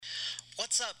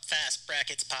What's up, Fast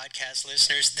Brackets podcast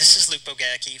listeners? This is Luke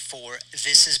Bogacki for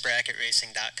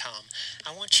thisisbracketracing.com.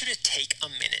 I want you to take a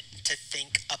minute to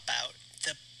think about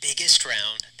the biggest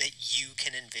round that you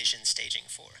can envision staging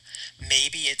for.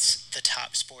 Maybe it's the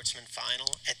Top Sportsman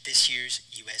Final at this year's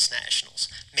U.S. Nationals.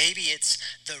 Maybe it's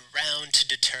the round to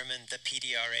determine the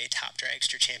PDRA Top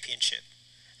Dragster Championship.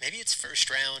 Maybe it's first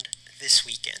round this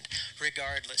weekend.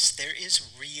 Regardless, there is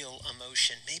real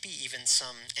emotion, maybe even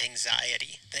some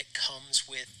anxiety that comes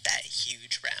with that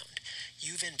huge round.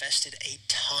 You've invested a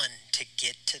ton to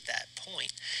get to that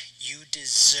point. You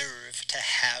deserve to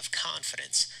have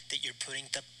confidence that you're putting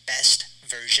the best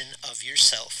version of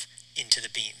yourself into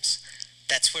the beams.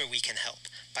 That's where we can help,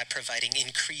 by providing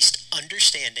increased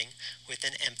understanding with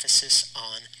an emphasis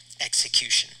on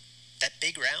execution. That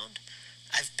big round?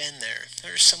 I've been there,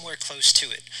 or somewhere close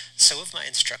to it. So have my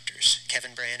instructors,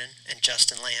 Kevin Brannon and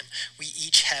Justin Lamb. We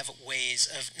each have ways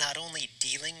of not only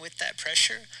dealing with that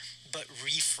pressure, but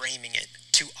reframing it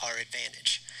to our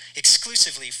advantage.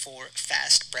 Exclusively for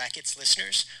Fast Brackets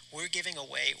listeners, we're giving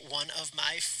away one of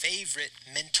my favorite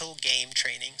mental game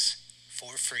trainings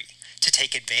for free. To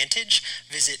take advantage,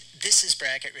 visit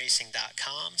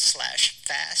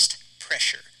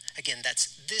thisisbracketracing.com/fastpressure. Again, that's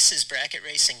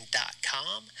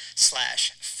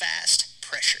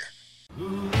thisisbracketracing.com/fastpressure.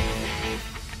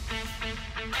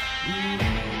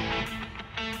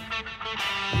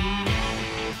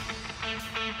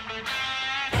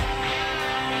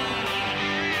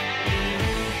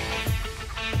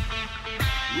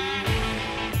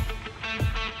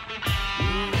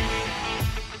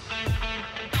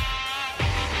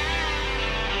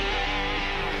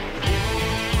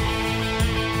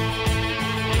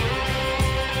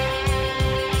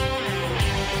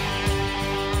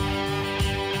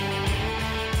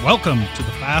 Welcome to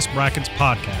the Fast Brackets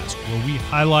podcast, where we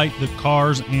highlight the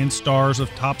cars and stars of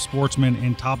top sportsmen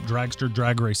and top dragster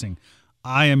drag racing.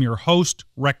 I am your host,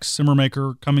 Rex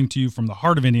Simmermaker, coming to you from the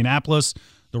heart of Indianapolis,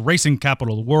 the racing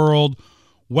capital of the world.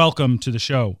 Welcome to the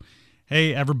show.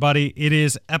 Hey, everybody, it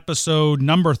is episode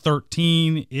number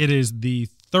 13. It is the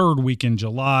third week in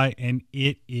July, and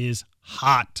it is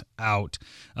hot out.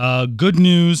 Good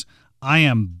news, I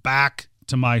am back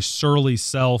to my surly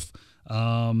self.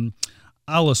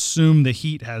 I'll assume the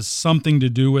heat has something to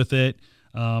do with it.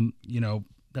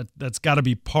 That's got to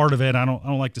be part of it. I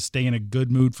don't like to stay in a good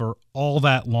mood for all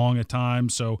that long a time.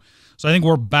 So I think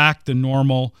we're back to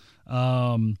normal.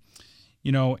 I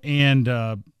don't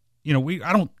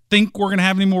think we're gonna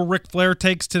have any more Ric Flair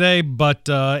takes today, but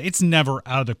it's never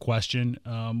out of the question.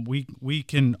 We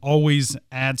can always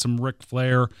add some Ric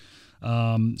Flair.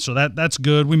 So that's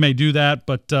good. We may do that,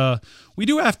 but we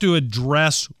do have to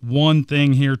address one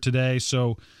thing here today.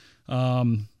 So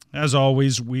as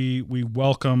always, we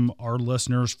welcome our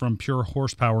listeners from Pure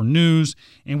Horsepower News,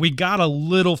 and we got a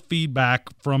little feedback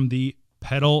from the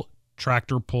pedal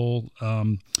tractor pull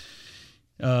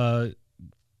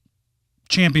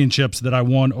championships that I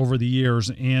won over the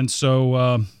years. And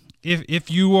so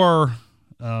if you are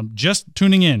just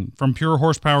tuning in from Pure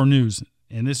Horsepower News,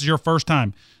 and this is your first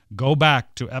time, go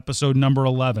back to episode number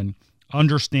 11.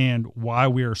 Understand why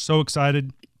we are so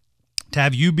excited to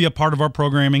have you be a part of our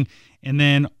programming. And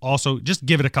then also just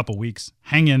give it a couple weeks.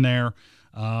 Hang in there.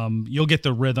 You'll get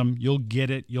the rhythm. You'll get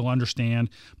it. You'll understand.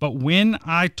 But when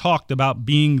I talked about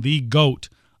being the GOAT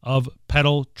of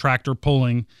pedal tractor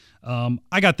pulling,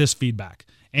 I got this feedback.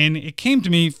 And it came to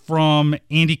me from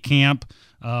Andy Camp,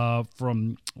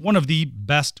 from one of the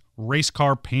best race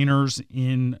car painters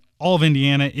in all of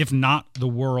Indiana, if not the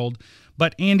world.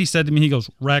 But Andy said to me, he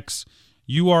goes, "Rex,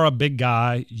 you are a big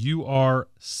guy. You are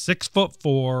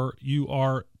 6'4". You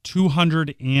are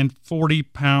 240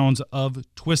 pounds of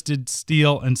twisted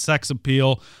steel and sex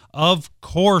appeal. Of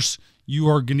course, you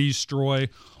are going to destroy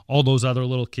all those other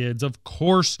little kids. Of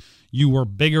course, you were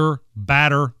bigger,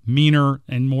 badder, meaner,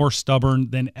 and more stubborn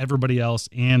than everybody else.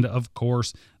 And of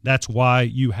course, that's why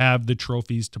you have the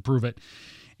trophies to prove it."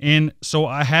 And so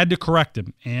I had to correct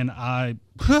him. And I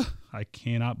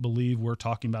cannot believe we're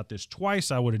talking about this twice.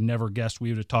 I would have never guessed we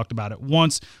would have talked about it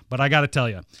once, but I got to tell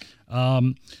you.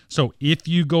 So if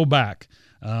you go back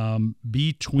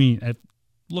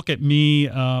look at me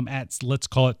at, let's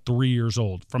call it 3 years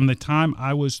old. From the time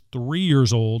I was 3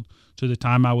 years old to the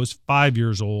time I was 5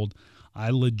 years old, I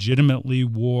legitimately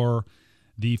wore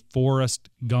the Forrest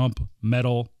Gump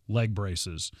metal leg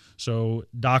braces. So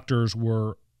doctors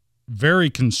were very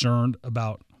concerned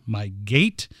about my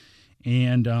gait.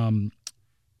 And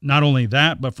not only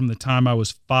that, but from the time I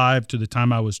was 5 to the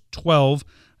time I was 12,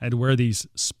 I had to wear these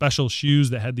special shoes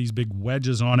that had these big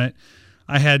wedges on it.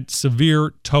 I had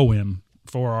severe toe-in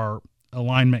for our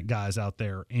alignment guys out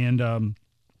there. And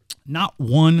Not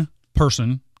one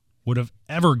person would have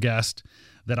ever guessed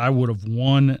that I would have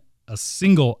won a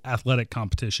single athletic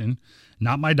competition.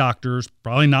 Not my doctors,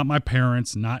 probably not my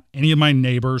parents, not any of my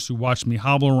neighbors who watched me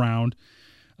hobble around,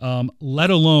 let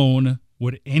alone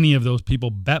would any of those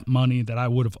people bet money that I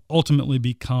would have ultimately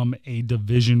become a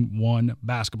Division I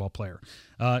basketball player.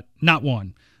 Not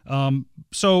one.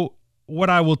 So what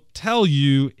I will tell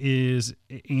you is,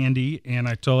 Andy, and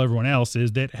I tell everyone else,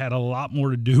 is that it had a lot more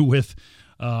to do with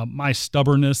my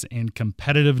stubbornness and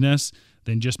competitiveness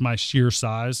than just my sheer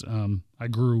size. I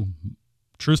grew,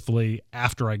 truthfully,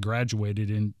 after I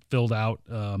graduated and filled out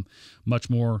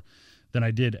much more than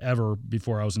I did ever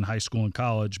before I was in high school and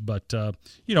college. But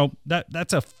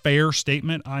that's a fair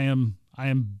statement. I am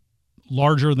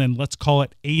larger than, let's call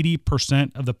it,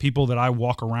 80% of the people that I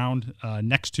walk around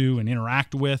next to and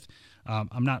interact with.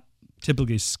 I'm not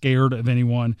typically scared of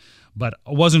anyone, but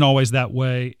I wasn't always that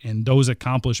way, and those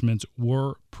accomplishments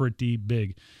were pretty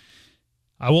big.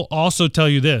 I will also tell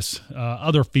you this,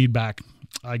 other feedback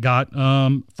I got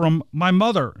from my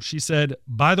mother. She said,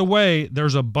 by the way,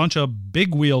 there's a bunch of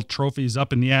big wheel trophies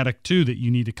up in the attic too that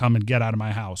you need to come and get out of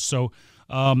my house. So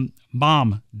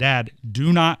Mom, Dad,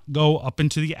 do not go up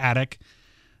into the attic.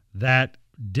 That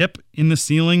dip in the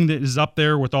ceiling that is up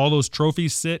there with all those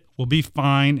trophies sit will be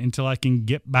fine until I can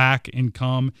get back and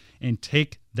come and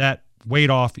take that weight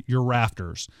off your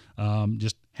rafters.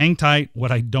 Just hang tight.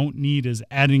 What I don't need is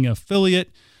adding an affiliate,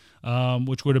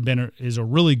 which would have been is a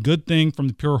really good thing from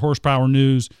the Pure Horsepower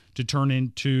News to turn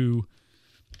into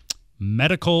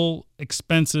medical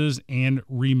expenses and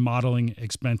remodeling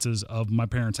expenses of my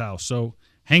parents' house. So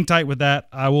hang tight with that.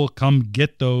 I will come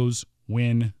get those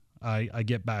when I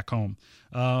get back home.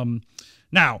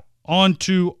 Now, on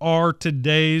to our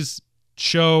today's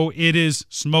show. It is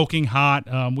smoking hot.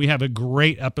 We have a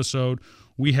great episode.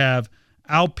 We have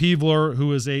Al Peavler,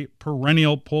 who is a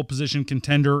perennial pole position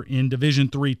contender in Division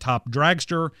III top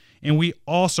dragster. And we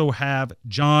also have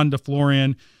John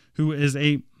DeFlorian, who is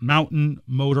a mountain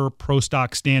motor pro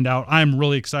stock standout. I'm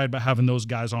really excited about having those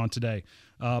guys on today.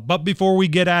 But before we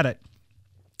get at it,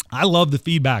 I love the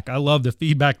feedback. I love the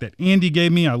feedback that Andy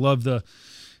gave me. I love the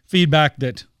feedback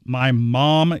that my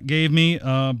mom gave me.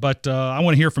 But I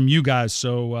want to hear from you guys.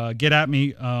 So get at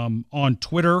me on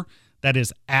Twitter. That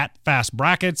is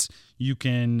 @FastBrackets. You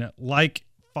can like,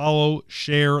 follow,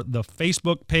 share the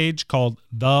Facebook page called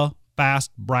The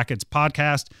Fast Brackets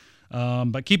Podcast.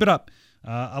 But keep it up.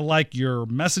 I like your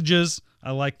messages.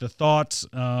 I like the thoughts.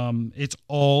 It's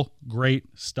all great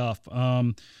stuff.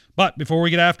 But before we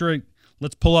get after it,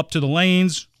 let's pull up to the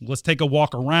lanes. Let's take a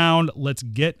walk around. Let's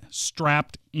get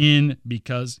strapped in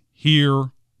because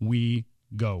here we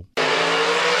go.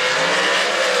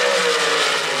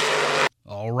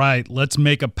 All right, let's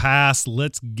make a pass.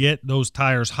 Let's get those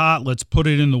tires hot. Let's put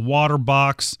it in the water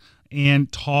box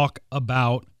and talk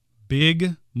about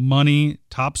big money,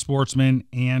 top sportsman,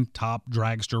 and top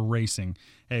dragster racing.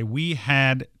 Hey, we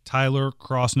had Tyler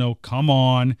Crosno come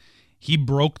on. He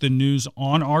broke the news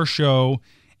on our show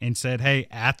and said, hey,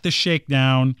 at the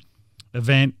Shakedown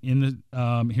event in the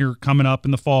here coming up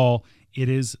in the fall, it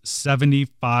is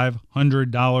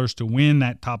 $7,500 to win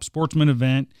that top sportsman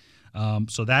event.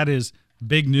 So that is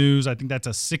big news. I think that's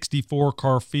a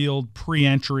 64-car field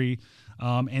pre-entry.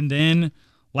 And then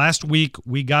last week,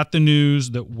 we got the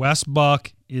news that Wes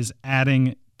Buck is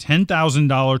adding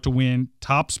 $10,000 to win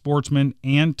top sportsman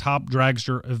and top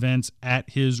dragster events at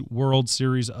his World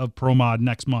Series of Pro Mod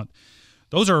next month.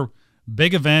 Those are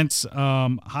big events,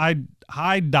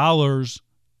 high dollars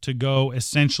to go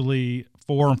essentially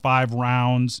 4 and 5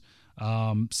 rounds,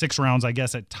 6 rounds, I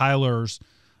guess, at Tyler's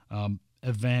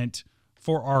event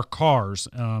for our cars.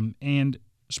 And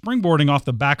springboarding off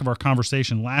the back of our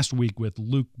conversation last week with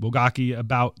Luke Bogacki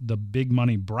about the big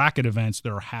money bracket events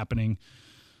that are happening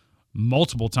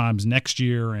multiple times next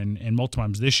year and multiple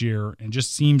times this year, and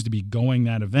just seems to be going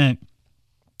that event.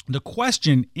 The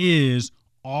question is,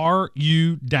 are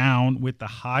you down with the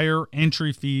higher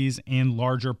entry fees and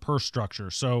larger purse structure?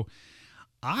 So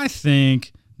I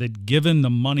think that given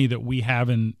the money that we have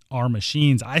in our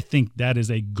machines, I think that is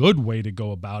a good way to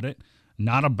go about it.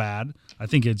 Not a bad. I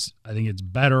think it's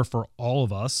better for all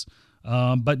of us.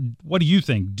 But what do you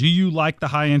think? Do you like the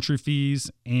high entry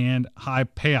fees and high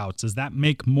payouts? Does that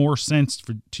make more sense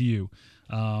to you?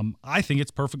 I think it's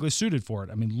perfectly suited for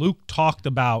it. I mean, Luke talked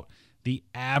about the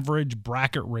average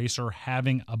bracket racer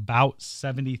having about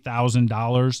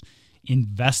 $70,000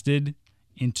 invested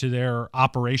into their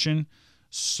operation.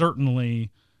 Certainly,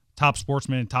 top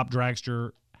sportsman and top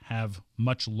dragster have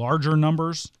much larger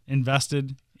numbers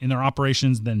invested in their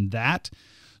operations than that.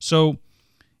 So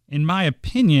in my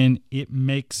opinion, it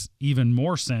makes even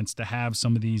more sense to have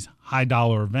some of these high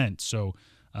dollar events. So,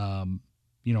 on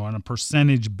a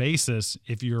percentage basis,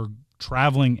 if you're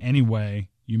traveling anyway,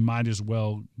 you might as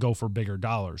well go for bigger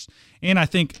dollars. And I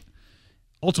think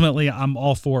ultimately I'm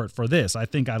all for it for this. I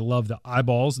think I love the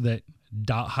eyeballs that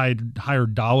higher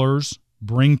dollars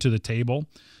bring to the table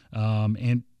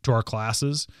and to our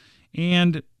classes.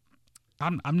 And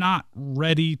I'm not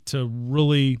ready to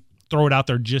really throw it out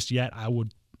there just yet. I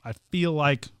feel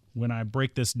like when I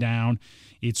break this down,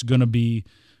 it's going to be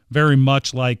very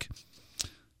much like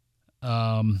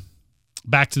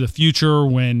Back to the Future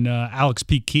when Alex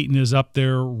P. Keaton is up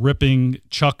there ripping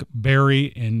Chuck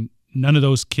Berry, and none of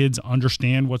those kids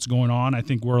understand what's going on. I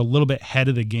think we're a little bit ahead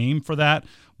of the game for that,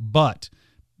 but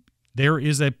there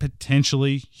is a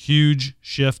potentially huge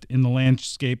shift in the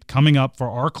landscape coming up for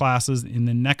our classes in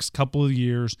the next couple of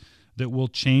years that will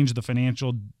change the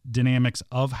financial dynamics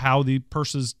of how the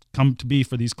purses come to be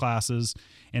for these classes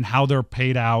and how they're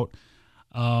paid out.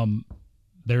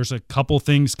 There's a couple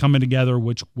things coming together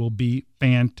which will be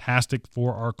fantastic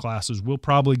for our classes. We'll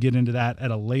probably get into that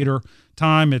at a later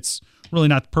time. It's really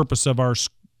not the purpose of our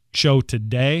show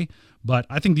today, but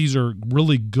I think these are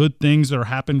really good things that are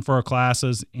happening for our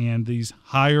classes, and these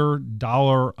higher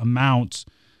dollar amounts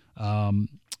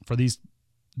for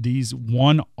these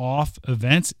one-off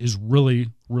events is really,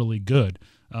 really good.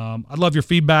 I'd love your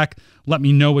feedback. Let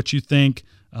me know what you think.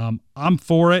 I'm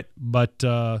for it, but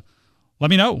let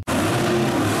me know.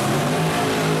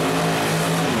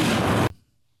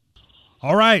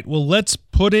 All right, well, let's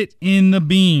put it in the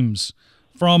beams.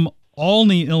 From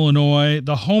Olney, Illinois,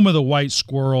 the home of the White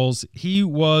Squirrels, he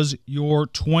was your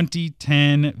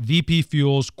 2010 VP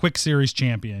Fuels Quick Series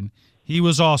champion. He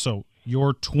was also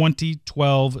your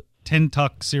 2012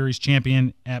 10-Tuck Series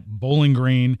champion at Bowling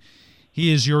Green.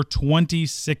 He is your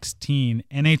 2016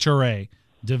 NHRA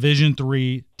Division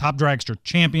III Top Dragster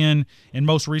champion, and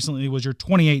most recently was your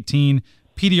 2018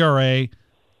 PDRA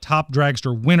Top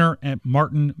Dragster winner at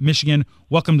Martin, Michigan.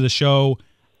 Welcome to the show,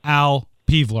 Al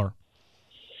Peavler.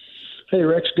 Hey,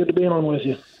 Rex. Good to be on with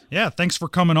you. Yeah, thanks for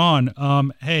coming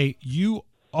on. Hey, you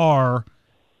are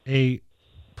a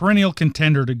perennial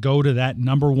contender to go to that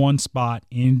number one spot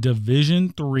in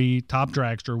Division III Top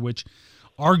Dragster, which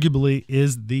arguably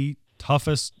is the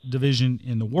toughest division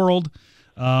in the world.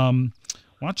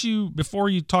 Why don't you, before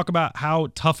you talk about how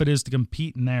tough it is to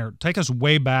compete in there, take us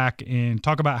way back and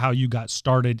talk about how you got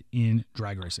started in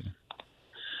drag racing.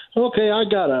 Okay, I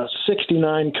got a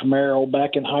 69 Camaro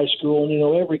back in high school,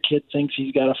 and, every kid thinks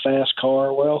he's got a fast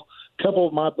car. Well, a couple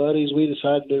of my buddies, we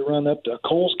decided to run up to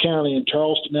Coles County in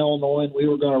Charleston, Illinois, and we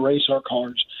were going to race our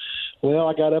cars. Well,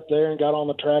 I got up there and got on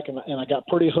the track, and I got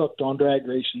pretty hooked on drag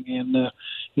racing. And,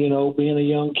 being a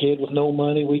young kid with no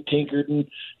money, we tinkered and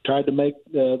tried to make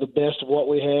the best of what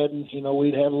we had. And,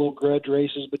 we'd have little grudge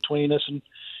races between us. And,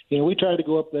 we tried to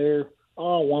go up there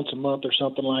once a month or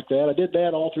something like that. I did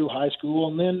that all through high school.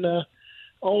 And then,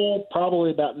 probably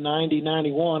about 90,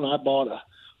 91, I bought a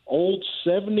old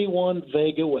 71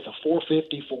 Vega with a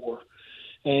 454.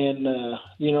 And,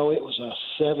 it was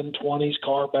a 720s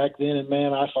car back then. And,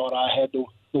 man, I thought I had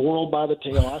the world by the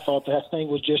tail. I thought that thing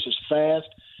was just as fast.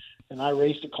 And I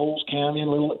raced at Coles County and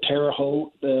a little at Terre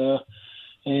Haute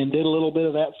and did a little bit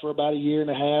of that for about a year and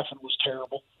a half, and was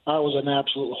terrible. I was an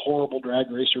absolute horrible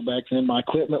drag racer back then. My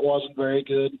equipment wasn't very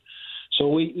good.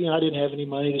 So I didn't have any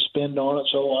money to spend on it.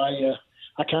 So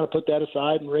I kind of put that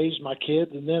aside and raised my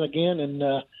kids. And then again, in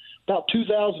about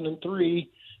 2003,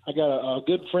 I got a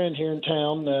good friend here in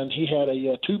town, and he had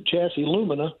a tube chassis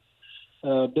Lumina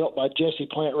built by Jesse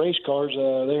Plant Race Cars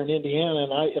there in Indiana,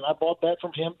 and I bought that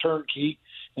from him turnkey,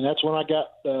 and that's when I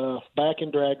got back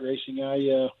in drag racing.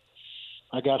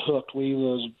 I got hooked. We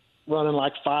was running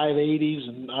like 580s,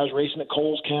 and I was racing at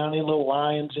Coles County, Little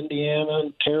Lions, Indiana,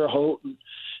 and Terre Haute, and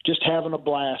just having a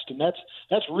blast. And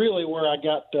that's really where I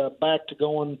got back to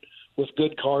going with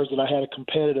good cars that I had a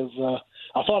competitive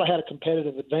I thought I had a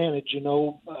competitive advantage.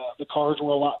 The cars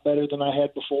were a lot better than I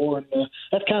had before, and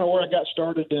that's kind of where I got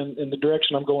started in the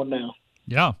direction I'm going now.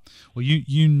 Yeah.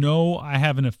 Well, I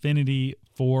have an affinity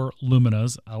for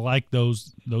Luminas. I like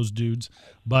those dudes.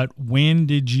 But when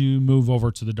did you move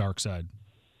over to the dark side?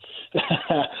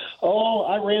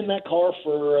 I ran that car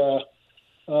for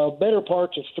better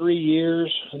parts of 3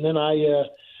 years, and then I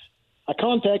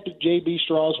contacted J.B.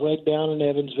 Strasweg down in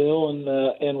Evansville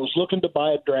and was looking to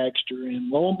buy a dragster. And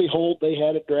lo and behold, they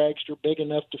had a dragster big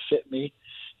enough to fit me.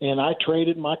 And I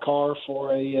traded my car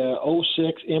for a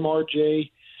 06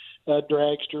 MRJ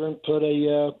dragster and put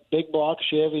a big block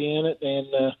Chevy in it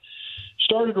and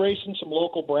started racing some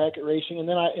local bracket racing. And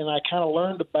then I kind of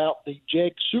learned about the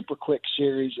Jeg Super Quick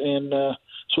series and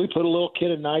So we put a little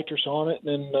kit of nitrous on it,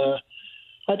 and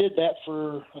I did that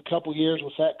for a couple years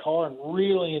with that car and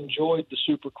really enjoyed the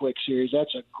Super Quick Series.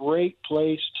 That's a great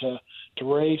place to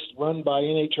race, run by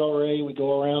NHRA. We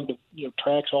go around to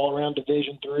tracks all around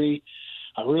Division III.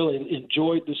 I really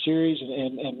enjoyed the series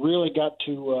and really got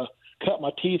to cut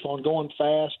my teeth on going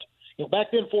fast.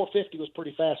 Back then 450 was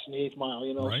pretty fast in the 8th mile,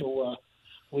 Right. So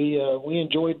we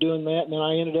enjoyed doing that. And then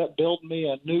I ended up building me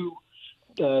a new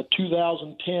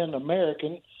 2010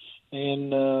 American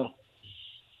and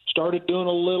started doing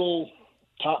a little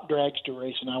top dragster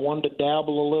racing. I wanted to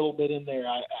dabble a little bit in there.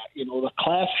 The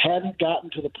class hadn't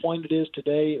gotten to the point it is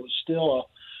today. It was still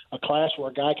a class where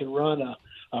a guy could run a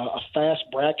fast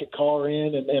bracket car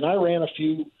in, and I ran a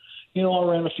few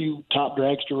top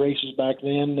dragster races back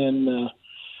then, and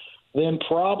then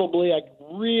probably I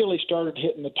really started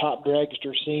hitting the top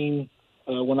dragster scene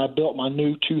when I built my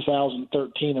new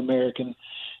 2013 American,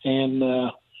 and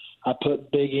I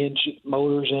put big engine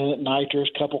motors in it, nitrous,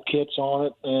 couple kits on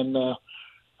it, and I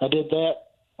did that.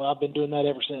 Well, I've been doing that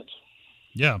ever since.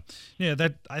 Yeah.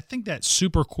 I think that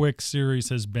Super Quick Series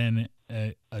has been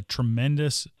a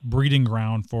tremendous breeding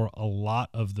ground for a lot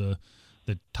of the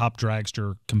top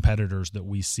dragster competitors that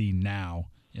we see now,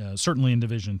 certainly in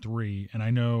Division III. And I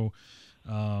know,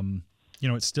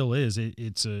 it still is.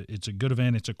 It's a good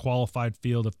event. It's a qualified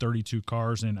field of 32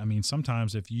 cars. And I mean,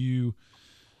 sometimes if you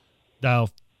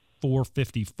dial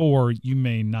 454, you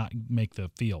may not make the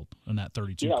field in that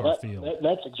 32-car field.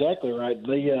 That's exactly right.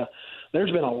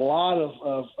 There's been a lot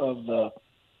of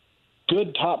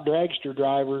good top dragster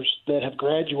drivers that have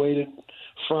graduated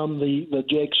from the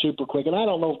Jake Super Quick, and I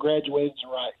don't know if graduated is the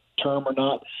right term or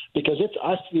not, because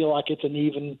I feel like it's an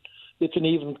even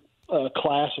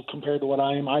class compared to what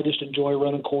I am. I just enjoy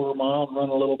running quarter mile and run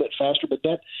a little bit faster. But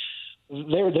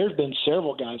there's been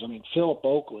several guys. I mean, Philip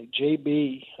Oakley,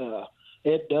 JB,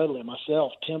 Ed Dudley,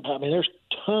 myself, Tim Powell. I mean, there's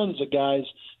tons of guys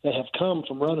that have come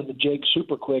from running the Jake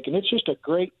Super Quick, and it's just a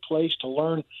great place to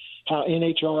learn how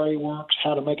NHRA works,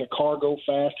 how to make a car go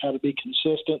fast, how to be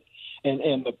consistent.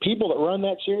 And the people that run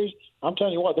that series, I'm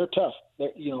telling you what, they're tough.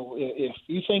 If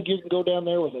you think you can go down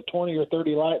there with a 20 or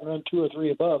 30 light and run 2 or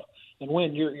 3 above and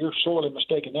win, you're sorely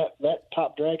mistaken. That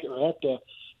top drag or that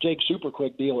Jake Super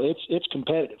Quick deal, it's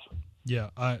competitive. Yeah,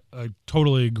 I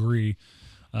totally agree.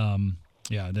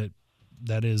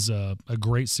 That is a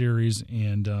great series,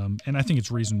 and I think it's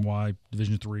the reason why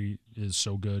Division III is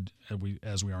so good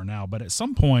as we are now. But at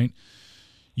some point,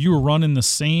 you were running the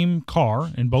same car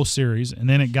in both series, and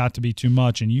then it got to be too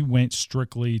much, and you went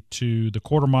strictly to the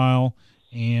quarter mile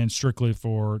and strictly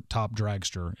for top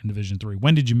dragster in Division III.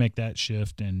 When did you make that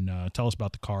shift, and tell us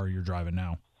about the car you're driving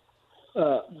now?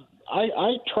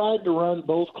 I tried to run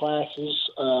both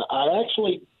classes. I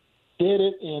actually did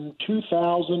it in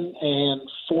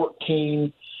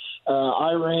 2014.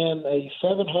 I ran a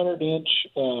 700-inch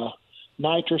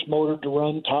nitrous motor to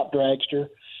run top dragster,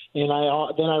 and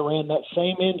then I ran that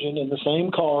same engine in the same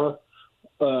car,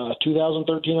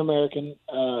 2013 American,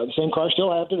 the same car I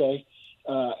still have today,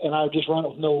 and I just run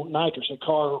it with no nitrous. The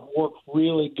car worked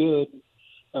really good,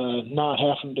 not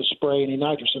having to spray any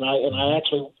nitrous, and I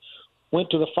actually went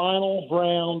to the final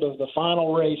round of the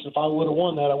final race. If I would have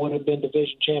won that, I would have been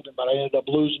division champion, but I ended up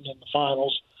losing in the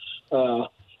finals.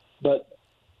 But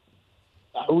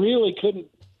I really couldn't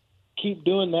keep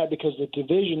doing that because the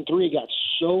Division III got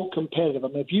so competitive. I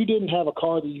mean, if you didn't have a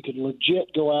car that you could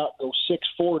legit go out and go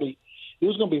 640, it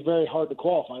was going to be very hard to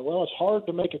qualify. Well, it's hard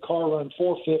to make a car run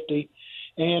 450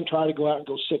 and try to go out and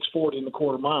go 640 in the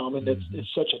quarter mile. I mean,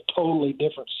 it's such a totally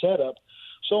different setup.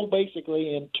 So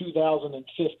basically in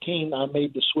 2015, I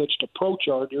made the switch to Pro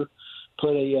Charger,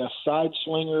 put a side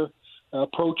slinger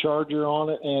Pro Charger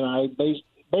on it, and I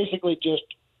basically just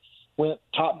went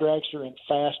top dragster and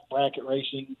fast bracket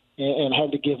racing and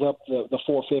had to give up the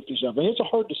 450 stuff. And it's a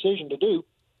hard decision to do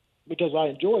because I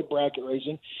enjoyed bracket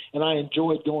racing and I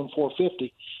enjoyed going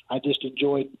 450. I just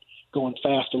enjoyed going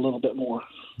fast a little bit more.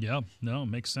 Yeah, no,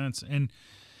 makes sense. And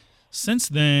since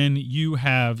then, you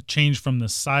have changed from the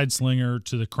side slinger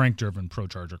to the crank-driven Pro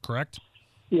Charger, correct?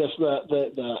 Yes,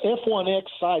 the F1X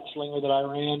side slinger that I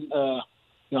ran.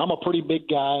 I'm a pretty big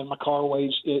guy, and my car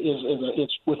weighs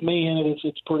it's with me in it.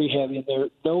 It's pretty heavy, and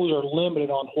those are limited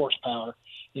on horsepower.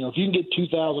 If you can get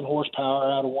 2,000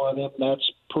 horsepower out of one of them, that's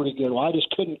pretty good. Well, I just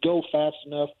couldn't go fast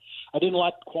enough. I didn't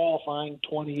like qualifying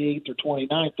 28th or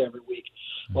 29th every week.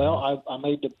 Mm-hmm. Well, I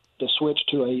made the switch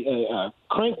to a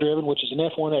crank-driven, which is an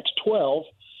F1X12,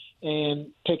 and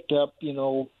picked up,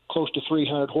 close to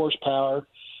 300 horsepower.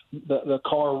 The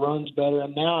car runs better,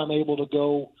 and now I'm able to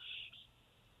go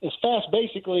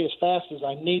basically as fast as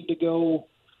I need to go.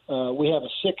 We have a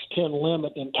 610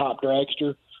 limit in top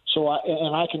dragster, So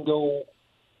I can go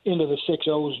into the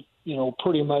 6.0s,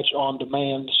 pretty much on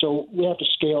demand. So we have to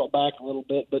scale it back a little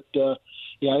bit, but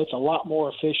yeah, it's a lot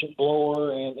more efficient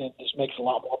blower and just makes a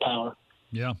lot more power.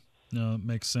 Yeah, no, it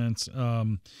makes sense.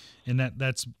 And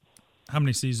that's how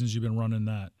many seasons you've been running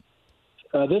that?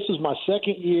 This is my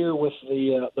second year with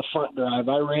the front drive.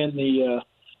 I ran the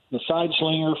side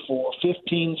slinger for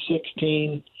 15,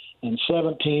 16, and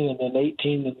 17, and then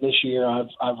 18. And this year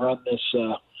I've run this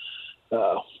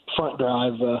front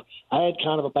drive. I had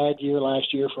kind of a bad year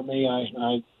last year for me.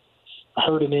 I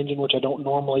hurt an engine, which I don't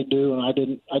normally do, and I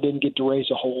didn't get to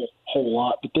race a whole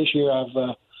lot. But this year I've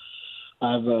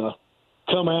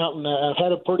come out and I've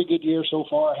had a pretty good year so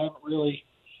far. I haven't really.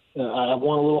 I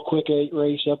won a little quick 8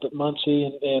 race up at Muncie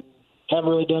and haven't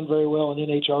really done very well in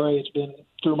NHRA. It's been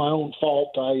through my own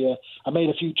fault. I made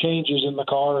a few changes in the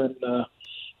car, and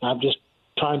I'm just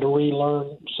trying to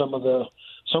relearn some of the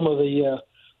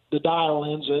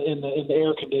dial-ins in the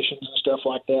air conditions and stuff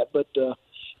like that. But the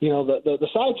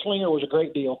side slinger was a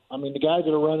great deal. I mean, the guys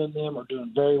that are running them are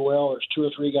doing very well. There's 2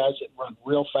 or 3 guys that run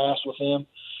real fast with them,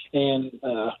 and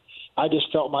I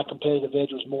just felt my competitive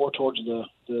edge was more towards the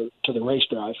race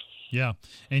drive. Yeah,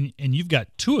 and you've got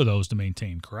 2 of those to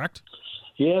maintain, correct?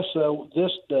 Yes.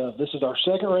 This is our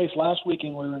second race. Last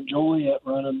weekend we were in Joliet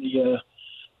running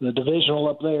the divisional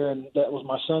up there, and that was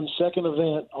my son's second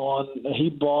event. He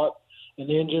bought an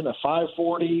engine, a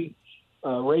 540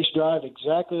 race drive,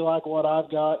 exactly like what I've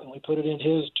got, and we put it in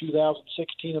his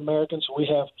 2016 American. So we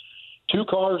have 2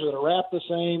 cars that are wrapped the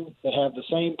same, that have the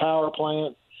same power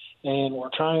plant. And we're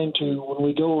trying to, when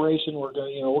we go racing, we're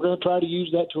going to try to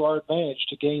use that to our advantage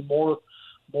to gain more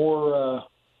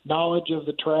knowledge of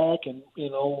the track, and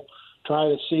try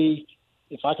to see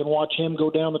if I can watch him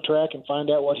go down the track and find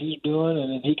out what he's doing,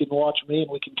 and then he can watch me, and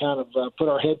we can kind of put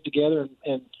our heads together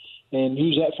and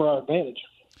use that for our advantage.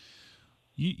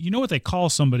 You know what they call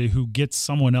somebody who gets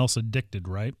someone else addicted,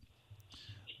 right?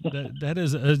 That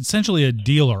is essentially a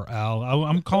dealer, Al.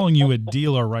 I'm calling you a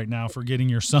dealer right now for getting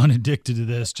your son addicted to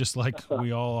this, just like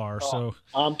we all are. So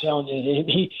I'm telling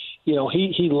you,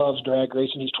 he loves drag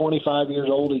racing. He's 25 years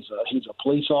old. He's a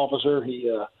police officer. He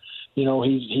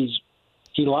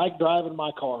liked driving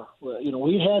my car.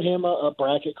 We had him a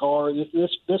bracket car.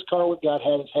 This car we've got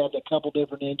has had a couple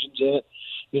different engines in it.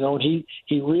 And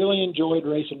he really enjoyed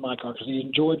racing my car because he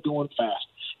enjoyed going fast.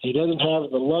 He doesn't have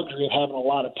the luxury of having a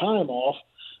lot of time off,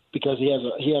 because he has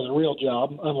a real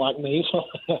job, unlike me.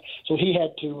 So he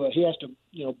has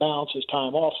to balance his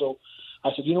time off. So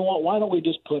I said, you know what? Why don't we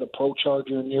just put a Pro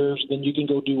Charger in yours? Then you can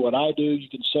go do what I do. You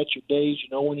can set your days. You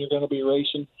know when you're going to be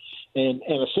racing, and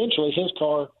essentially his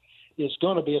car is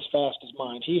going to be as fast as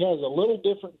mine. He has a little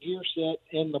different gear set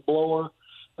in the blower,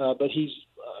 but he's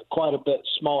quite a bit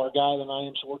smaller guy than I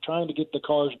am. So we're trying to get the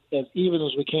cars as even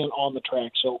as we can on the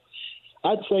track. So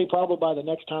I'd say probably by the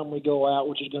next time we go out,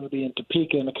 which is going to be in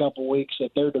Topeka in a couple of weeks at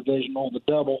their divisional, the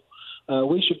double,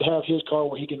 we should have his car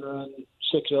where he can run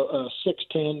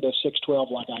 610 to 612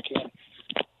 like I can.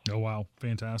 Oh, wow.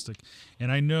 Fantastic.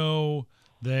 And I know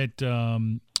that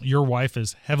your wife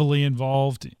is heavily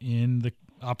involved in the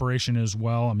operation as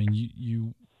well. I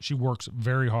mean, she works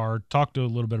very hard. Talk to a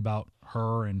little bit about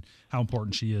her and how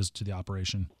important she is to the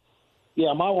operation.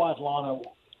 Yeah, my wife, Lana,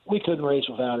 we couldn't race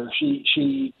without her.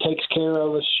 She takes care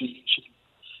of us. She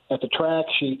at the track,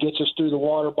 she gets us through the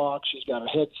water box. She's got her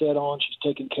headset on. She's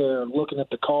taking care of looking at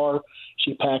the car.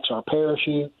 She packs our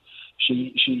parachute.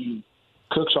 She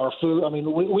cooks our food. I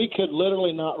mean, we could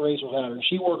literally not race without her.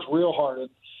 She works real hard. And,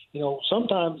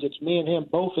 sometimes it's me and him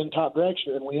both in top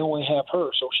dragster, and we only have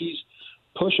her. So she's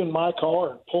pushing my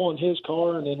car and pulling his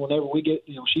car. And then whenever we get,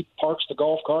 she parks the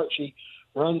golf cart, she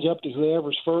runs up to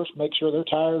whoever's first, make sure their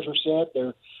tires are set,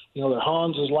 their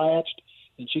Hans is latched,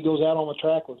 and she goes out on the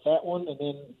track with that one, and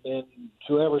then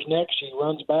whoever's next, she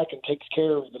runs back and takes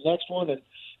care of the next one. And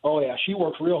oh yeah, she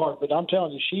works real hard. But I'm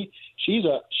telling you, she's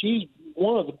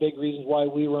one of the big reasons why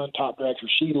we run top dragster.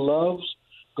 She loves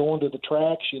going to the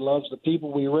track. She loves the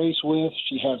people we race with.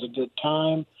 She has a good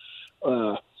time.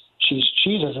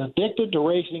 She's as addicted to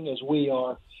racing as we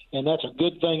are, and that's a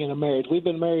good thing in a marriage. We've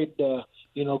been married,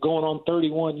 going on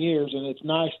 31 years, and it's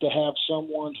nice to have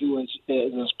someone who is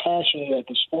as passionate at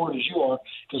the sport as you are,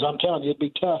 because I'm telling you, it'd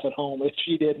be tough at home if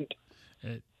she didn't.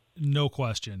 No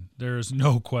question. There's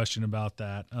no question about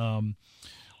that.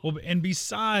 Well, and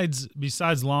besides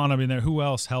Lon, I mean, who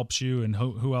else helps you, and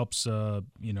who else,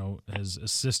 has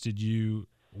assisted you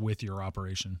with your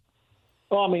operation?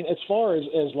 Well, I mean, as far as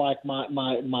like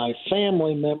my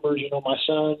family members, my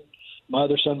son, my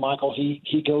other son, Michael,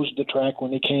 he goes to the track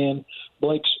when he can.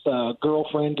 Blake's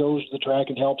girlfriend goes to the track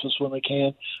and helps us when we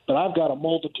can. But I've got a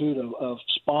multitude of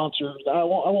sponsors. I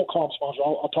won't call them sponsors.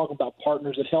 I'll talk about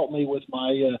partners that help me with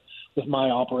my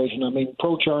operation. I mean,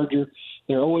 Pro Charger,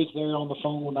 they're always there on the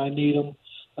phone when I need them.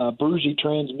 Bruzy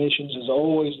Transmissions is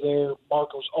always there.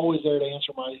 Marco's always there to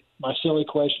answer my silly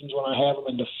questions when I have them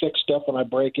and to fix stuff when I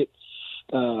break it.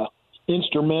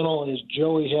 Instrumental is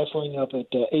Joey Hessling up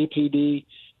at APD.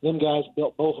 Them guys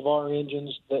built both of our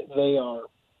engines. They are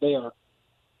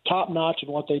top notch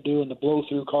in what they do in the blow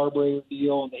through carburetor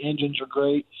deal, and the engines are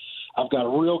great. I've got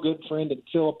a real good friend in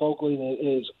Philip Oakley that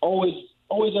is always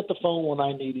at the phone when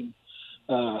I need him.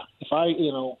 If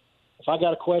I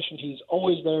got a question, he's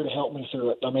always there to help me through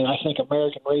it. I mean, I think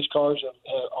American race cars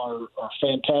are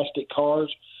fantastic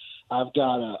cars. I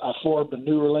formed a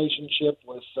new relationship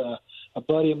with a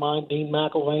buddy of mine, Dean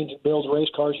McElvain, that builds race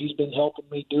cars. He's been helping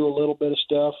me do a little bit of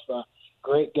stuff.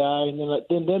 Great guy. And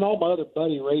then all my other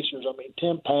buddy racers. I mean,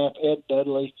 Tim Papp, Ed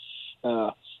Dudley,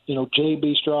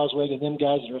 J.B. Straswig, and them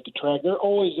guys that are at the track. They're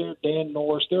always there. Dan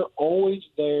Norris. They're always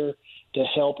there to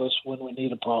help us when we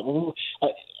need a problem.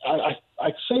 I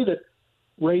say that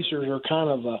racers are kind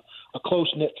of a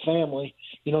close-knit family.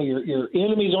 You know, your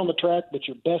enemies on the track, but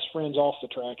your best friends off the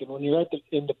track. And when you're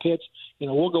in the pits,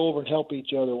 we'll go over and help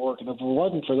each other work. And if it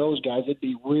wasn't for those guys, it'd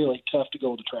be really tough to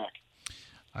go to the track.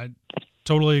 I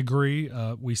totally agree.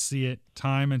 We see it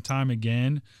time and time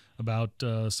again about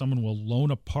someone will loan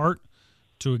a part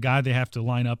to a guy they have to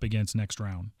line up against next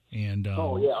round. And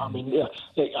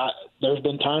there's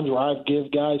been times where I've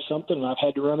give guys something and I've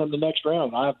had to run them the next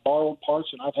round. I've borrowed parts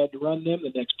and I've had to run them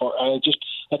the next part.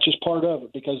 That's just part of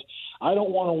it, because I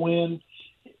don't want to win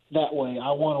that way.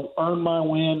 I want to earn my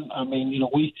win. I mean,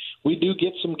 we do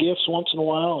get some gifts once in a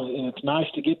while, and it's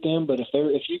nice to get them. But if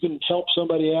you can help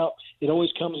somebody out, it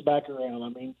always comes back around. I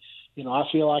mean, I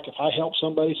feel like if I help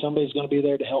somebody's going to be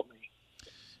there to help me.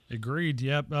 Agreed.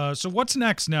 Yep. So what's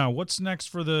next now? What's next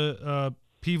for the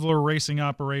Peavler racing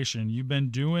operation? You've been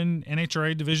doing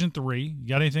NHRA Division III. You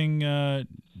got anything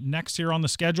next here on the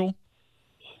schedule?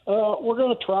 We're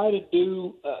going to try to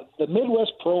do the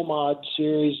Midwest Pro Mod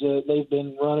Series. They've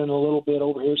been running a little bit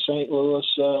over here, St. Louis,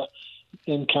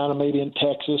 and kind of maybe in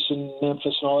Texas and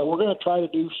Memphis and all that. We're going to try to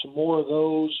do some more of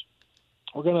those.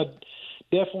 We're going to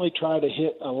definitely try to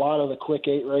hit a lot of the quick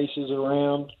 8 races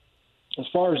around. As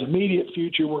far as immediate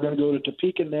future, we're going to go to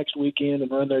Topeka next weekend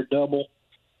and run their double.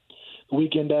 The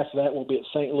weekend after that, we'll be at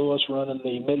St. Louis running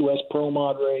the Midwest Pro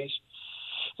Mod race.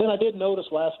 Then I did notice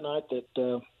last night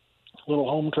that little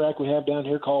home track we have down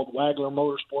here called Wagler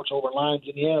Motorsports over in Lyons,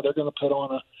 and they're going to put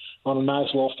on a nice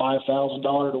little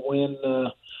 $5,000 to win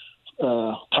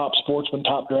top sportsman,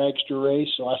 top dragster race.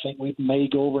 So I think we may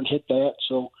go over and hit that.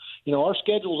 So our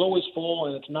schedule is always full,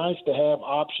 and it's nice to have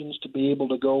options to be able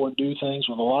to go and do things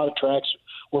with a lot of tracks.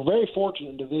 We're very fortunate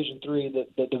in Division III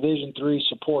that Division III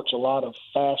supports a lot of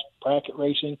fast bracket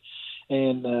racing,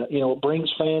 and it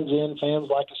brings fans in. Fans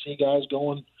like to see guys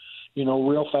going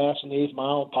real fast in the 8th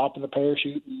mile and popping the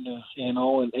parachute, and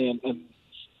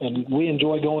we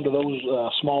enjoy going to those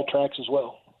small tracks as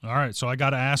well. All right, so I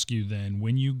got to ask you then,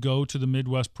 when you go to the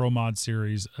Midwest Pro Mod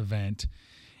Series event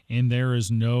and there is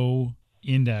no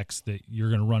index that you're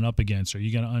going to run up against, are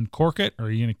you going to uncork it, or are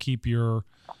you going to keep your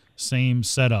same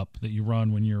setup that you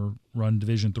run when you run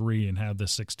Division III and have the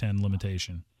 610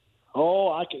 limitation?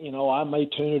 Oh, I may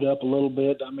tune it up a little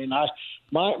bit. I mean, my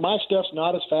stuff's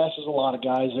not as fast as a lot of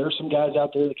guys. There are some guys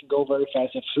out there that can go very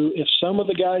fast. If some of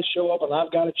the guys show up and I've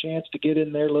got a chance to get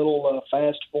in their little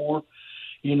fast 4,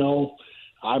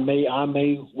 I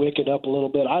may wick it up a little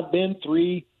bit. I've been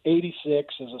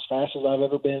 386 is as fast as I've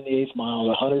ever been in the 8th mile,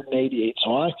 188.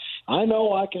 So I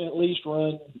know I can at least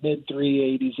run mid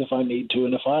 380s if I need to.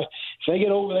 And if I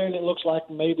get over there and it looks like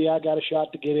maybe I got a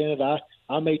shot to get in it,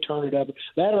 I may turn it up.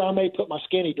 That, or I may put my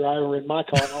skinny driver in my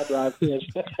car and I'll drive his.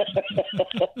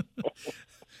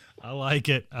 I like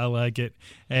it.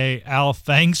 Hey, Al,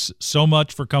 thanks so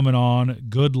much for coming on.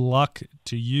 Good luck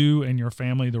to you and your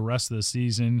family the rest of the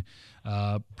season.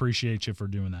 Appreciate you for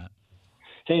doing that.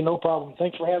 Hey, no problem.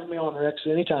 Thanks for having me on, Rex.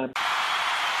 Anytime.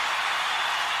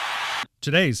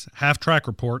 Today's Half Track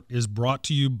Report is brought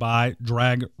to you by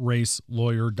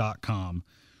DragRaceLawyer.com.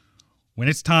 When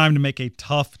it's time to make a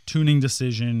tough tuning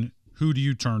decision, who do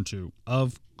you turn to?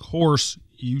 Of course,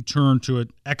 you turn to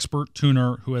an expert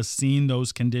tuner who has seen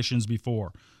those conditions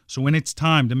before. So when it's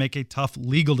time to make a tough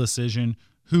legal decision,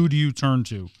 who do you turn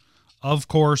to? Of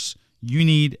course, you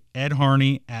need Ed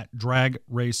Harney at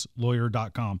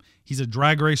DragRaceLawyer.com. He's a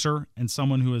drag racer and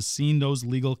someone who has seen those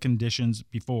legal conditions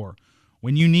before.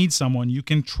 When you need someone you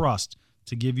can trust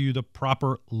to give you the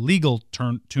proper legal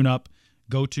tune-up,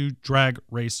 go to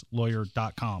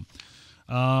dragracelawyer.com.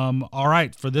 All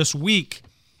right, for this week,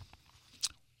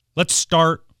 let's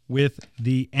start with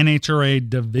the NHRA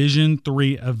Division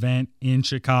III event in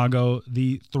Chicago,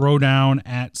 the Throwdown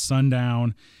at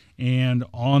Sundown, and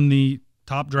on the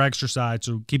top dragster side.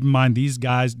 So keep in mind, these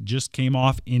guys just came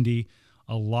off Indy.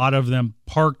 A lot of them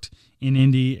parked in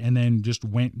Indy and then just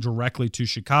went directly to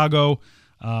Chicago.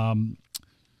 And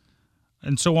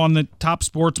so on the top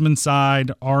sportsman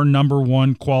side, our number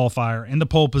one qualifier in the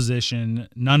pole position,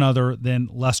 none other than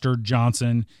Lester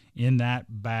Johnson in that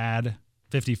bad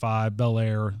 55 Bel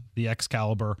Air, the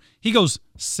Excalibur. He goes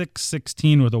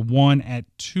 6:16 with a 1 at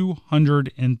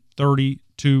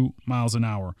 232 miles an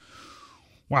hour.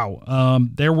 Wow.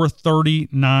 There were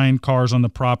 39 cars on the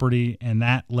property, and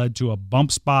that led to a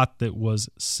bump spot that was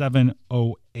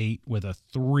 708 with a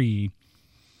 3.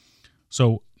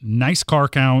 So nice car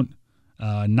count,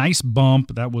 nice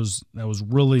bump. That was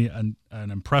really an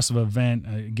impressive event.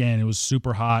 Again, it was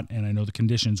super hot, and I know the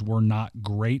conditions were not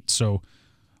great, so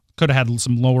could have had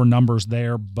some lower numbers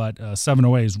there, but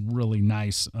 708 is really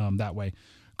nice that way.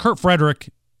 Kurt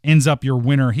Frederick ends up your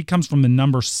winner. He comes from the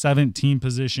number 17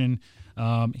 position.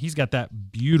 He's got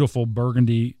that beautiful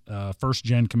burgundy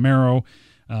first-gen Camaro.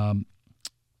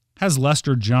 Has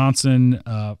Lester Johnson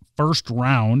first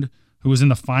round, who was in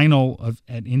the final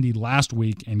at Indy last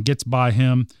week, and gets by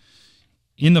him.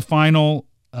 In the final,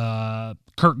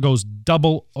 Kurt goes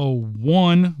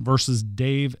 001 versus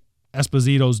Dave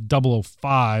Esposito's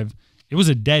 005. It was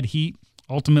a dead heat.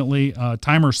 Ultimately,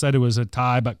 timer said it was a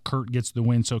tie, but Kurt gets the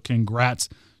win. So congrats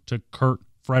to Kurt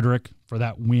Frederick for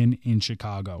that win in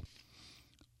Chicago.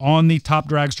 On the top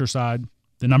dragster side,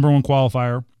 the number one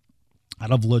qualifier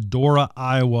out of Ladora,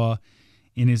 Iowa,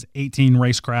 in his 18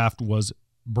 racecraft was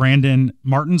Brandon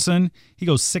Martinson. He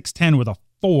goes 6'10 with a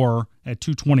 4 at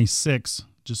 226,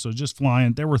 just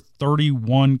flying. There were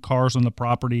 31 cars on the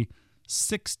property.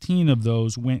 16 of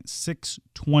those went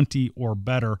 620 or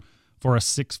better for a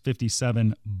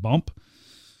 657 bump.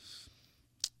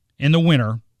 And the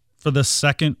winner for the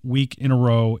second week in a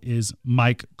row is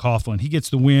Mike Coughlin. He gets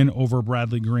the win over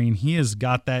Bradley Green. He has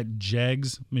got that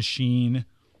Jegs machine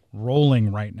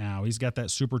rolling right now. He's got that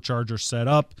supercharger set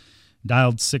up,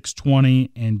 dialed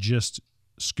 620, and just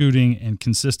scooting and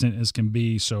consistent as can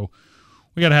be. So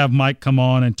we got to have Mike come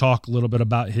on and talk a little bit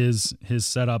about his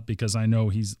setup, because I know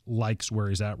he likes where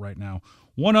he's at right now.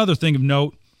 One other thing of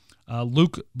note,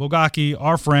 Luke Bogacki,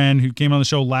 our friend who came on the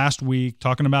show last week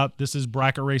talking about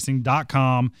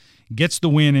thisisbracketracing.com, gets the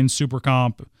win in Super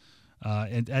Comp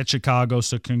at Chicago.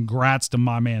 So congrats to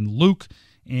my man Luke,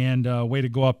 and way to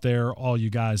go up there, all you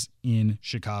guys in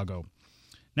Chicago.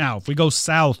 Now, if we go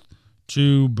south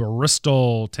to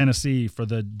Bristol, Tennessee for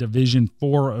the Division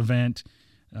IV event,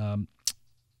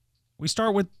 we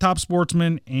start with top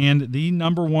sportsman, and the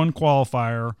number one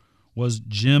qualifier was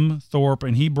Jim Thorpe,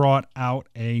 and he brought out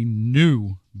a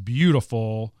new,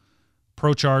 beautiful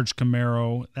ProCharge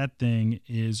Camaro. That thing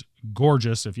is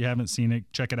gorgeous. If you haven't seen it,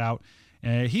 check it out.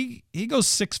 He goes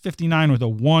 659 with a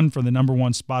 1 for the number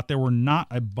one spot. There were not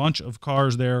a bunch of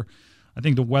cars there. I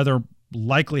think the weather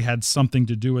likely had something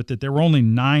to do with it. There were only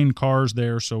 9 cars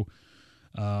there, so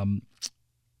that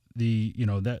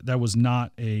was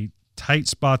not a tight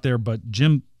spot there, but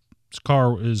Jim's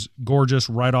car is gorgeous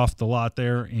right off the lot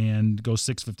there and goes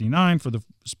 659 for the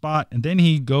spot. And then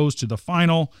he goes to the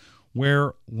final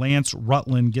where Lance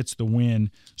Rutland gets the win.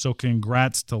 So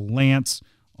congrats to Lance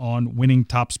on winning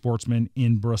top sportsman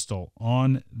in Bristol.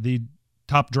 On the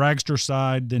top dragster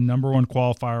side, the number one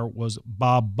qualifier was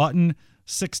Bob Button,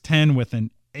 6'10 with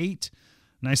an 8.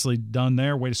 Nicely done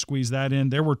there. Way to squeeze that in.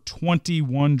 There were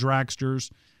 21 dragsters,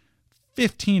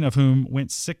 15 of whom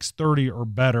went 630 or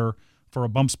better for a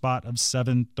bump spot of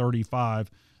 735.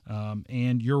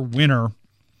 And your winner,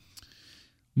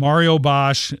 Mario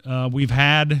Bosch. We've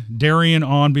had Darian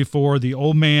on before. The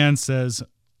old man says,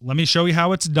 let me show you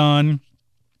how it's done.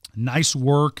 Nice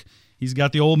work. He's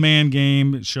got the old man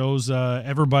game. It shows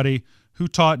everybody who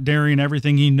taught Darian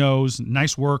everything he knows.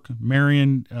 Nice work.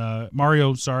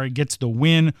 Mario gets the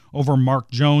win over Mark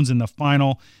Jones in the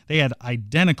final. They had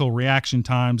identical reaction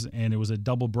times, and it was a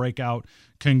double breakout.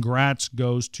 Congrats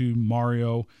goes to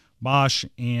Mario Bosch,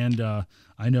 and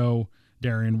I know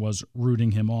Darian was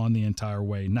rooting him on the entire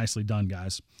way. Nicely done,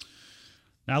 guys.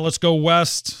 Now let's go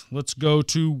west. Let's go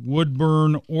to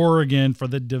Woodburn, Oregon for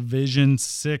the Division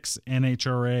VI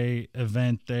NHRA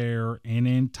event there. And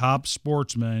in top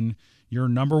sportsman, your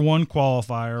number one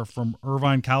qualifier from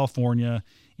Irvine, California,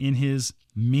 in his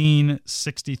mean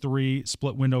 63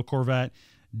 split window Corvette,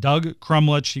 Doug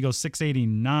Crumlich. He goes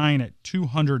 689 at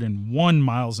 201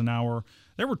 miles an hour.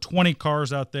 There were 20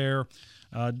 cars out there.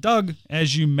 Doug,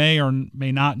 as you may or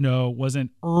may not know, was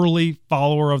an early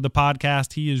follower of the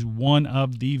podcast. He is one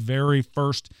of the very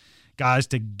first guys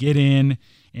to get in.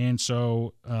 And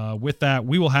so with that,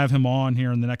 we will have him on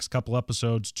here in the next couple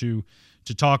episodes to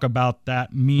talk about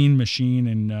that mean machine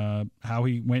and how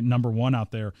he went number one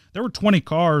out there. There were 20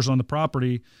 cars on the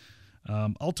property.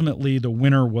 Ultimately, the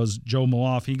winner was Joe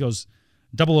Maloff. He goes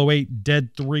 008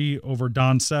 dead 3 over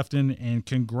Don Sefton, and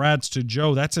congrats to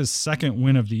Joe. That's his second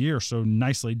win of the year, so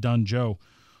nicely done, Joe.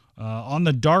 On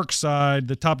the dark side,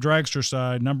 the top dragster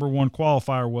side, number one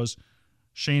qualifier was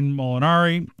Shane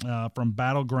Molinari from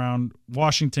Battleground,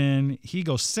 Washington. He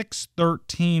goes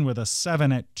 6:13 with a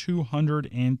 7 at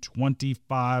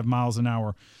 225 miles an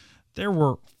hour. There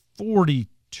were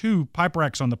 42 pipe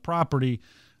racks on the property,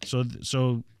 so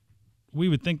we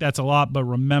would think that's a lot, but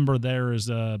remember there is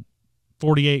a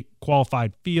 48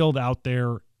 qualified field out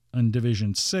there in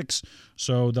Division 6,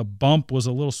 so the bump was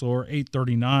a little slower,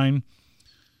 8:39.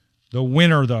 The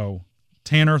winner, though,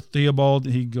 Tanner Theobald,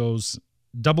 he goes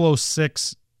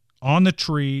 006 on the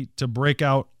tree to break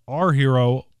out our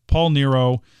hero, Paul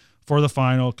Nero, for the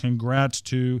final. Congrats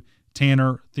to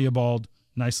Tanner Theobald.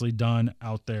 Nicely done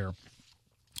out there.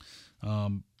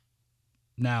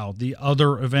 Now, the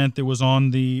other event that was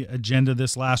on the agenda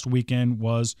this last weekend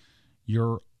was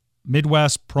your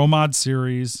Midwest Pro Mod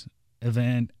Series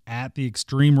event at the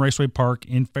Extreme Raceway Park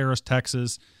in Ferris,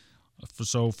 Texas.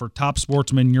 So for Top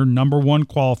Sportsman, your number one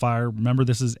qualifier, remember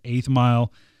this is 8th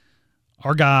mile,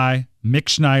 our guy, Mick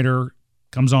Schneider,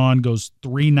 comes on, goes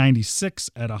 396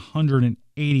 at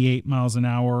 188 miles an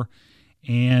hour.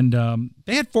 And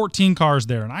they had 14 cars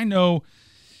there. And I know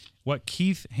what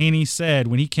Keith Haney said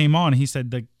when he came on. He said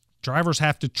the drivers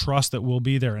have to trust that we'll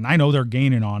be there. And I know they're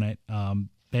gaining on it.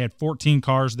 They had 14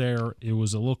 cars there. It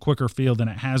was a little quicker field than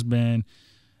it has been.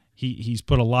 He's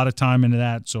put a lot of time into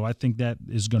that. So I think that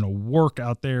is going to work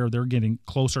out there. They're getting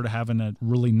closer to having a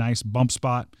really nice bump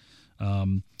spot.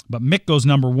 But Mick goes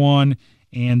number one,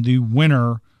 and the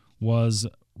winner was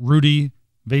Rudy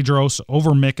Vedros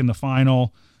over Mick in the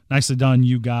final. Nicely done,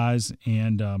 you guys.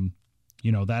 And,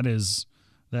 that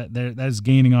is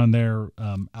gaining on there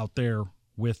out there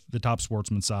with the Top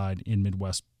Sportsman side in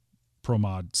Midwest Pro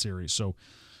Mod Series. So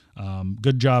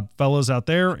good job, fellas, out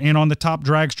there. And on the Top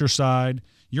Dragster side,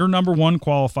 your number one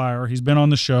qualifier, he's been on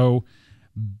the show,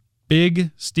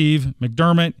 Big Steve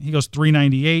McDermott. He goes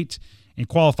 398 and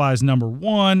qualifies number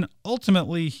one.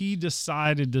 Ultimately, he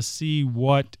decided to see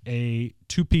what a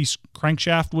two-piece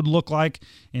crankshaft would look like,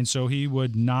 and so he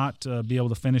would not be able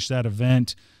to finish that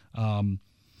event.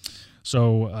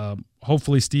 So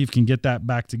hopefully Steve can get that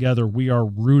back together. We are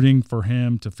rooting for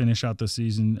him to finish out the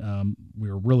season. We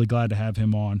are really glad to have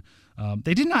him on.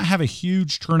 They did not have a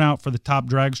huge turnout for the Top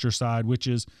Dragster side, which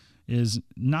is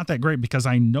not that great because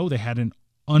I know they had an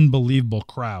unbelievable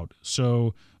crowd.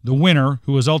 So the winner,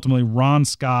 who was ultimately Ron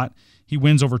Scott, he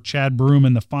wins over Chad Broom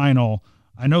in the final.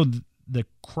 I know the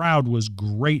crowd was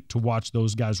great to watch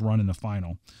those guys run in the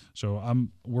final. So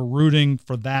we're rooting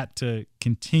for that to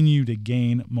continue to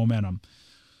gain momentum.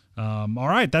 All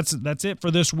right, that's it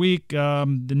for this week.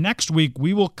 The next week,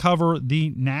 we will cover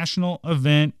the national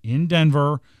event in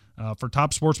Denver for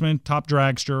Top Sportsman, Top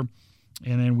Dragster.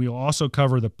 And then we'll also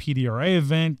cover the PDRA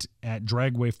event at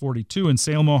Dragway 42 in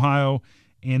Salem, Ohio.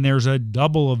 And there's a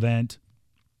double event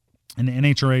in the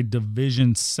NHRA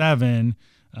Division 7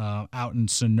 out in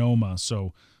Sonoma.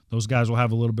 So those guys will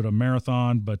have a little bit of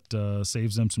marathon, but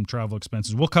saves them some travel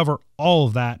expenses. We'll cover all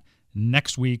of that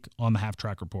next week on the Half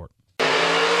Track Report.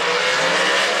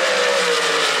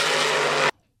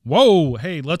 Whoa,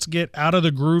 hey, let's get out of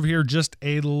the groove here just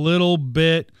a little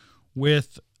bit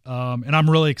with and I'm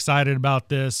really excited about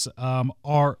this.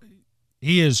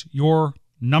 He is your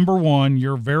number one,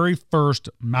 your very first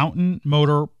Mountain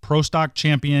Motor Pro Stock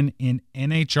champion in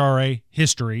NHRA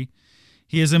history.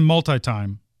 He is a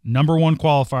multi-time number one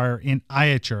qualifier in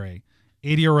IHRA,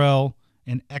 ADRL,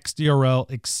 and XDRL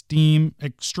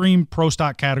Extreme Pro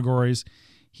Stock categories.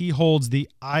 He holds the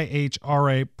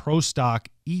IHRA Pro Stock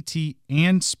ET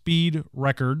and Speed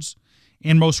records,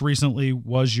 and most recently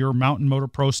was your Mountain Motor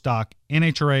Pro Stock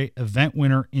NHRA event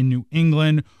winner in New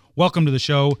England. Welcome to the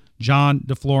show, John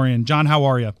DeFlorian. John, how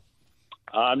are you?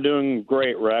 I'm doing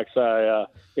great, Rex. I'm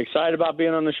excited about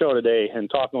being on the show today and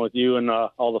talking with you and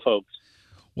all the folks.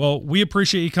 Well, we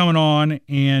appreciate you coming on,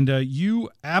 and you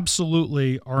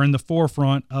absolutely are in the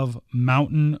forefront of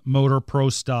Mountain Motor Pro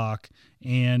Stock,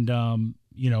 and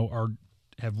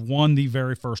have won the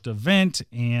very first event,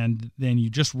 and then you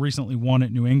just recently won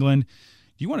at New England.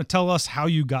 Do you want to tell us how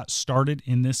you got started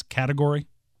in this category?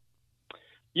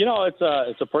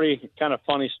 It's a pretty kind of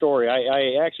funny story.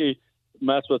 I actually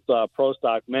messed with Pro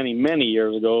Stock many, many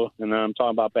years ago, and I'm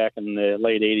talking about back in the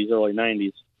late 80s, early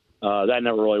 90s. That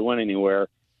never really went anywhere.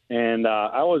 And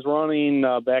I was running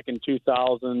back in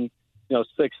 2000,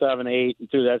 6, 7, 8,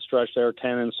 and through that stretch there,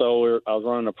 10. And so I was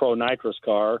running a Pro Nitrous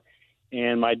car.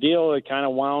 And my deal had kind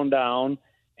of wound down.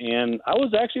 And I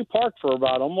was actually parked for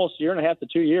about almost a year and a half to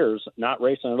 2 years, not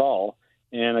racing at all.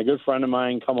 And a good friend of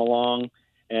mine come along,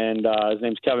 and his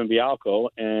name's Kevin Bialco,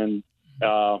 and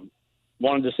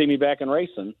wanted to see me back in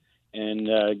racing,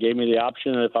 and gave me the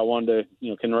option if I wanted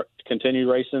to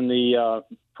continue racing the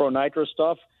Pro Nitro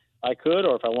stuff, I could,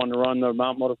 or if I wanted to run the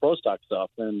Mount Motor Pro Stock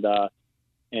stuff. And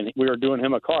we were doing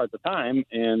him a car at the time,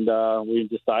 and we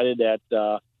decided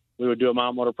that we would do a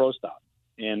Mount Motor Pro Stock.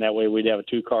 And that way we'd have a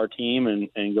 2-car team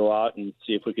and go out and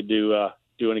see if we could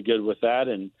do any good with that.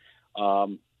 And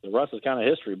the rest is kind of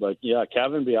history. But, yeah,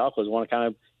 Kevin Bialco is one to kind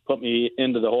of put me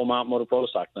into the whole Mount Motor Pro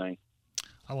Stock thing.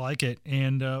 I like it.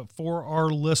 And for our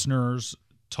listeners,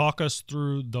 talk us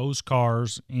through those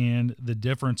cars and the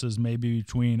differences maybe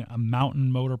between a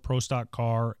Mountain Motor Pro Stock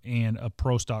car and a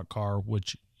Pro Stock car,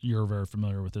 which you're very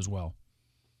familiar with as well.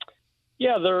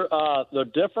 Yeah, the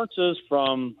differences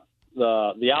from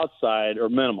the outside are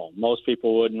minimal. Most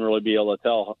people wouldn't really be able to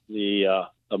tell the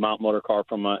Mount Motor car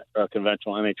from a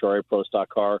conventional NHRA Pro Stock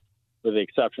car, with the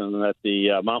exception that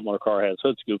the Mount Motor car has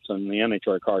hood scoops and the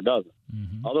NHRA car doesn't.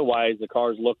 Mm-hmm. Otherwise, the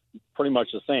cars look pretty much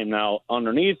the same. Now,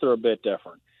 underneath they're a bit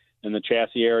different. In the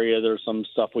chassis area, there's some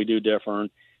stuff we do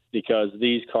different because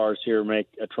these cars here make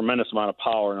a tremendous amount of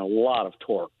power and a lot of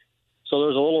torque. So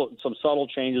there's some subtle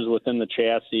changes within the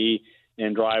chassis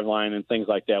and driveline and things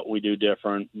like that we do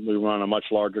different. We run a much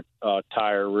larger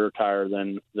rear tire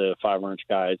than the 5-inch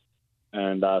guys.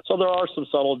 And so there are some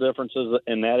subtle differences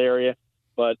in that area.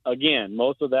 But, again,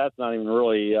 most of that's not even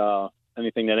really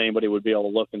anything that anybody would be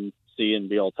able to look and see and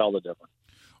be able to tell the difference.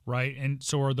 Right. And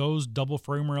so are those double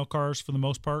frame rail cars for the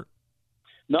most part?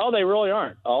 No, they really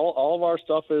aren't. All of our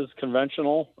stuff is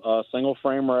conventional, single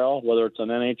frame rail, whether it's an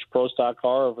NH Pro Stock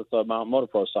car or if it's a Mount Motor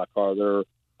Pro Stock car. They're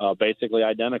basically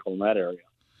identical in that area.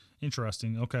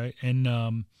 Interesting. Okay.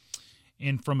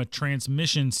 And from a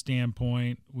transmission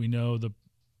standpoint, we know the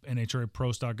NHRA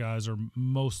Pro Stock guys are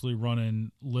mostly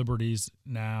running Liberties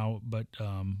now, but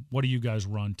what do you guys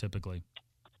run typically?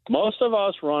 Most of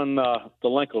us run the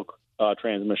Lenco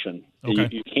transmission. Okay.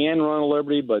 You can run a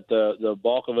Liberty, but the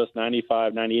bulk of us,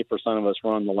 98% of us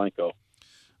run the Lenco.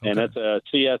 Okay. And it's a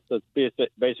CS that's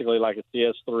basically like a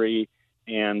CS3,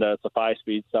 and it's a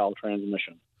 5-speed style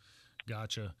transmission.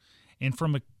 Gotcha. And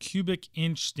from a cubic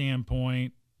inch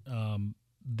standpoint,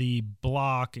 the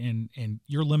block and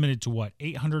you're limited to what,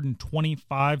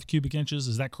 825 cubic inches?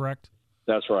 Is that correct?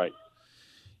 That's right.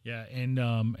 Yeah. And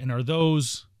are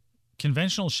those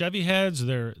conventional Chevy heads?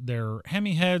 They're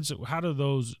Hemi heads. How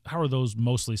are those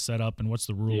mostly set up, and what's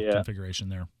the rule configuration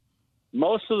there?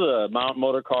 Most of the Mount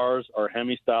Motor cars are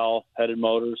Hemi style headed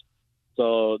motors.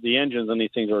 So the engines on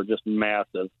these things are just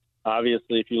massive.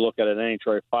 Obviously, if you look at an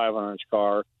NHRA 500-inch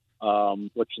car,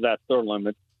 which that's their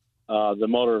limit, the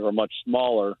motors are much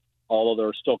smaller, although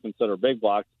they're still considered big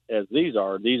blocks, as these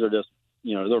are. These are just,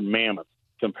 they're mammoth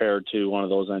compared to one of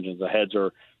those engines. The heads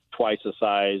are twice the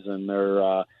size, and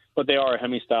but they are a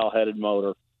Hemi-style headed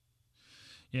motor.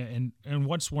 Yeah, and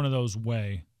what's one of those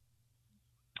weigh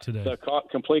today? The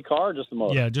complete car or just the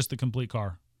motor? Yeah, just the complete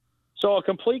car. So a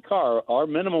complete car, our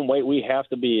minimum weight we have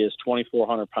to be is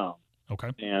 2,400 pounds. Okay.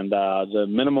 And the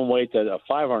minimum weight that a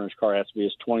 500-inch car has to be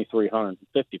is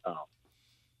 2,350 pounds.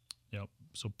 Yep.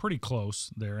 So pretty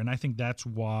close there. And I think that's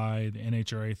why the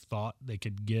NHRA thought they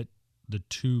could get the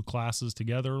two classes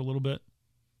together a little bit.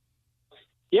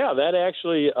 Yeah, that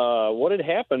actually, what had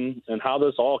happened and how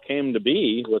this all came to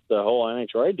be with the whole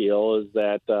NHRA deal is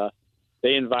that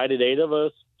they invited 8 of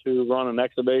us to run an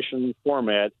exhibition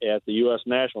format at the U.S.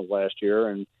 Nationals last year,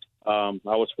 and I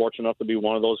was fortunate enough to be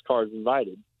one of those cars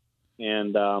invited.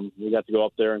 And we got to go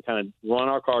up there and kind of run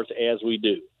our cars as we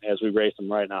race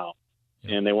them right now.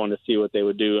 Yep. And they wanted to see what they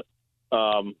would do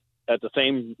at the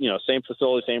same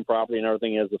facility, same property and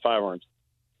everything as the 500s.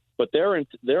 But their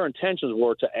intentions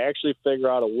were to actually figure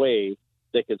out a way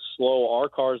they could slow our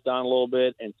cars down a little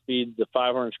bit and speed the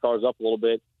 500 cars up a little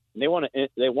bit. And they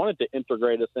wanted to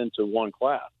integrate us into one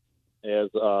class as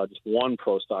just one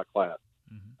Pro Stock class.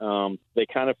 Mm-hmm. They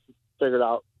kind of figured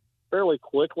out fairly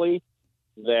quickly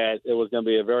that it was going to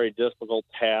be a very difficult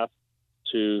task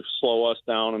to slow us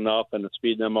down enough and to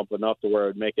speed them up enough to where it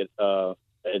would make it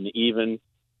an even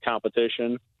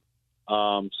competition.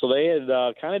 So they had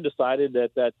kind of decided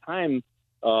at that time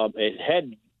it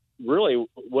had really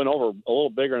went over a little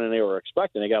bigger than they were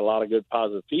expecting. They got a lot of good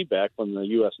positive feedback from the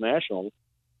U.S. Nationals.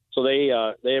 So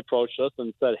they approached us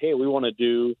and said, hey, we want to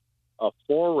do a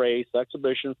 4-race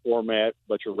exhibition format,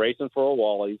 but you're racing for a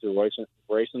Wally's, you're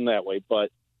racing that way, but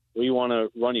we want to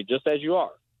run you just as you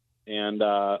are, and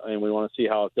we want to see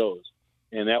how it goes.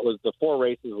 And that was the 4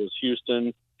 races was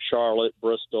Houston, Charlotte,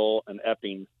 Bristol, and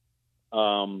Epping.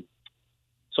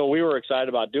 So we were excited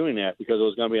about doing that because it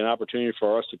was going to be an opportunity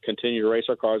for us to continue to race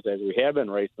our cars as we have been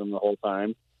racing them the whole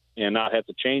time and not have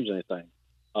to change anything.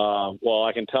 Well,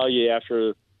 I can tell you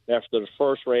after the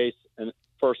first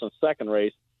and second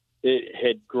race, it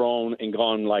had grown and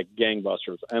gone like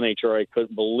gangbusters. NHRA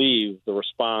couldn't believe the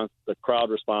response, the crowd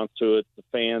response to it, the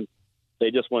fans.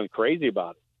 They just went crazy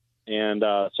about it. And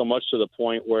so much to the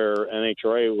point where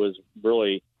NHRA was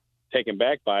really taken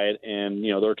back by it. And,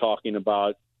 they're talking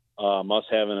about us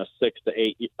having a 6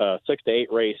 to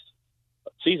 8 race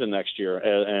season next year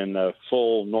and a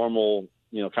full normal,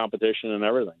 competition and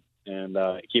everything, and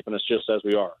keeping us just as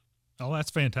we are. Oh, that's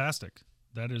fantastic.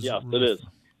 That is. Yes, it is.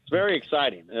 It's very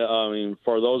exciting.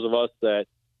 For those of us that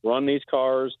run these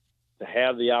cars, to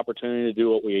have the opportunity to do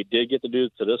what we did get to do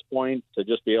to this point, to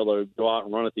just be able to go out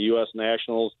and run at the U.S.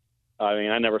 Nationals.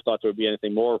 I never thought there would be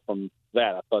anything more from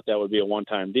that. I thought that would be a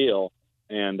one-time deal.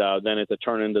 And then it to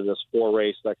turn into this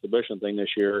 4-race exhibition thing this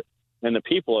year. And the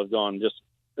people have gone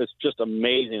it's just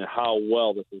amazing how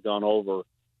well this has gone over.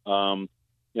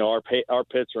 Our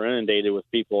pits are inundated with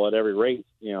people at every race.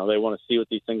 They want to see what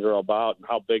these things are about and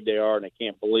how big they are, and they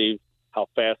can't believe how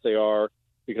fast they are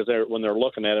because when they're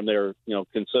looking at them, they're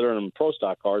considering them pro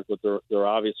stock cars, but they're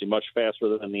obviously much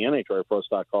faster than the NHRA pro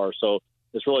stock cars. So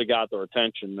it's really got their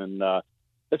attention, and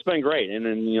it's been great. And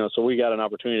then so we got an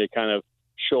opportunity to kind of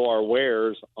show our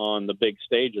wares on the big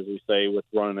stage, as we say, with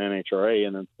running NHRA,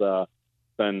 and it's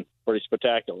been pretty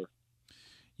spectacular.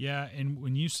 Yeah, and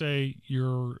when you say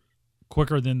you're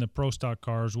quicker than the pro stock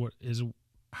cars,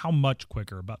 how much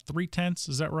quicker? About 0.3?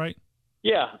 Is that right?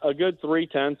 Yeah, a good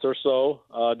 0.3 or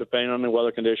so, depending on the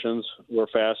weather conditions. We're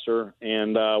faster,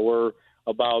 and we're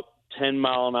about 10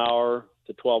 mile an hour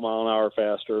to 12 mile an hour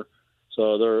faster.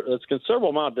 So it's a considerable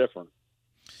amount different.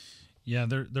 Yeah,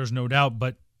 there's no doubt,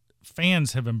 but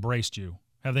fans have embraced you,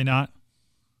 have they not?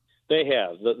 They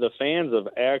have. The fans have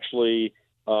actually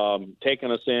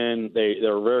taken us in.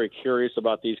 They're very curious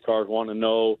about these cars, want to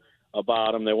know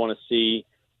about them. They want to see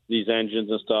these engines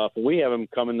and stuff. And we have them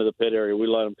come into the pit area. We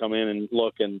let them come in and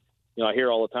look. And I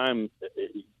hear all the time,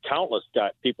 countless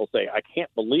people say, "I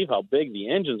can't believe how big the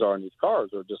engines are in these cars.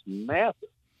 They're just massive."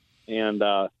 And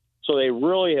so they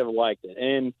really have liked it.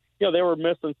 And they were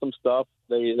missing some stuff.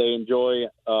 They enjoy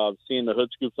seeing the hood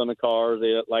scoops on the cars.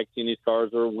 They like seeing these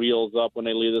cars, their wheels up when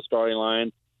they leave the starting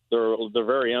line. They're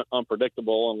very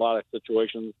unpredictable in a lot of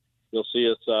situations. You'll see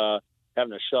us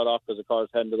having to shut off because the car's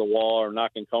heading to the wall or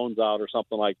knocking cones out or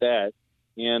something like that.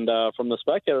 And from the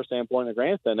spectator standpoint, the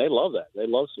grandstand, they love that. They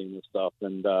love seeing this stuff.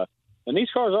 And these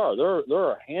cars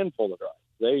they're a handful to drive.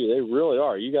 They really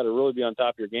are. You got to really be on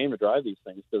top of your game to drive these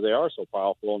things because they are so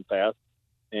powerful and fast.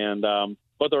 And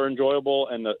but they're enjoyable,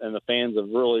 and the fans have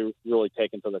really, really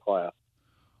taken to the class.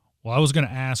 Well, I was going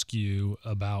to ask you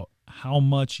about how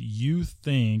much you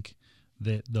think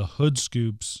that the hood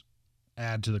scoops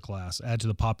add to the class, add to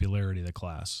the popularity of the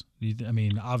class.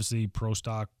 Obviously, Pro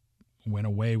Stock went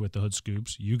away with the hood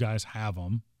scoops. You guys have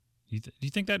them. Do you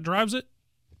think that drives it?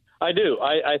 I do.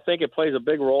 I think it plays a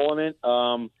big role in it.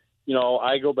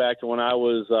 I go back to when I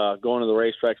was going to the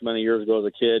racetracks many years ago as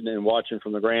a kid and watching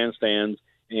from the grandstands,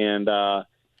 and I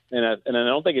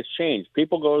don't think it's changed.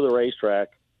 People go to the racetrack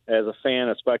as a fan,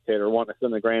 a spectator, wanting to sit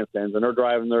in the grandstands, and they're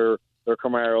driving their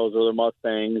Camaros or their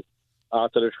Mustangs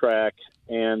out to the track,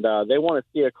 and they want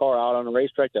to see a car out on the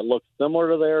racetrack that looks similar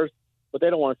to theirs, but they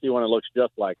don't want to see one that looks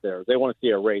just like theirs. They want to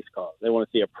see a race car. They want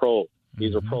to see a pro.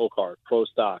 These are pro cars, pro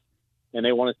stock, and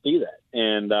they want to see that.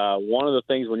 And one of the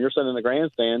things when you're sitting in the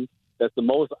grandstand that's the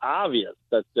most obvious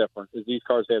that's different is these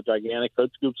cars have gigantic hood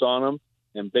scoops on them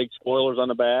and big spoilers on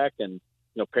the back and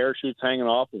parachutes hanging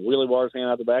off and wheelie bars hanging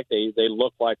out the back. They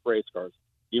look like race cars.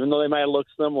 Even though they might look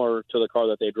similar to the car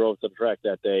that they drove to the track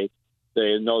that day,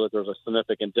 they know that there's a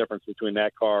significant difference between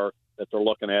that car that they're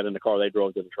looking at and the car they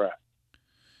drove to the track.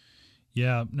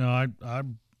 Yeah, no,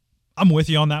 I'm with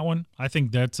you on that one. I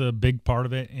think that's a big part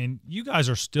of it. And you guys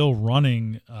are still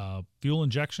running fuel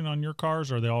injection on your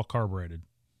cars, or are they all carbureted?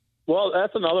 Well,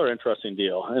 that's another interesting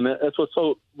deal. And that's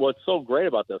what's so great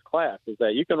about this class is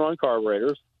that you can run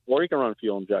carburetors or you can run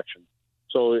fuel injection.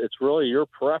 So it's really your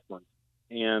preference.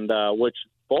 And which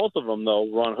both of them, though,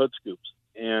 run hood scoops.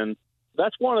 And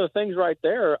that's one of the things right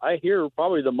there I hear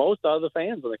probably the most out of the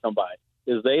fans when they come by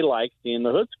is they like seeing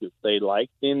the hood scoops. They like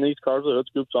seeing these cars with hood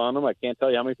scoops on them. I can't tell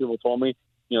you how many people told me,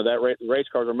 that race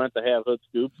cars are meant to have hood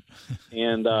scoops.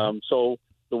 And so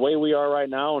the way we are right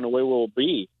now and the way we'll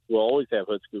always have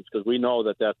hood scoops, because we know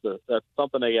that that's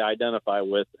something they identify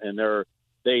with, and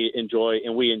they enjoy,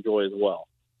 and we enjoy as well.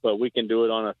 But we can do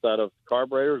it on a set of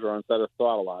carburetors or on a set of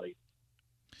throttle bodies.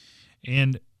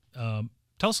 And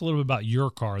tell us a little bit about your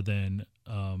car then.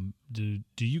 Do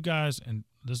you guys, and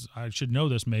this, I should know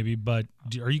this maybe, but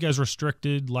are you guys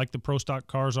restricted like the pro stock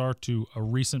cars are to a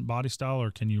recent body style,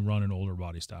 or can you run an older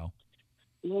body style?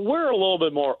 We're a little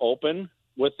bit more open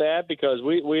with that because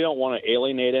we don't want to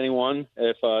alienate anyone.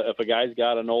 If a guy's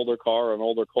got an older car, an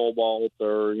older Cobalt,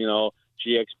 or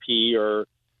GXP, or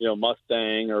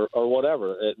Mustang, or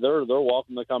whatever, they're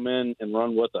welcome to come in and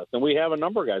run with us. And we have a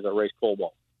number of guys that race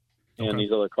Cobalt and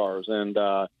these other cars, and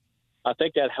I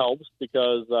think that helps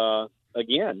because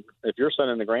again, if you're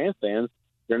sitting in the grandstands,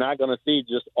 you're not going to see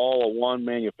just all of one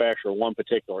manufacturer, one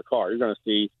particular car. You're going to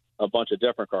see a bunch of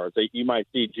different cars. You might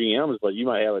see GMs, but you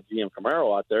might have a GM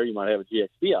Camaro out there. You might have a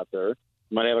GXP out there.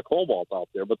 You might have a Cobalt out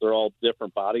there, but they're all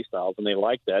different body styles, and they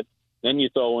like that. Then you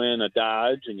throw in a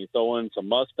Dodge and you throw in some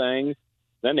Mustangs,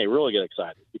 then they really get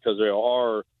excited because there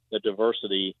are the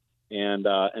diversity, and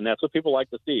that's what people like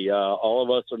to see. All of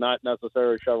us are not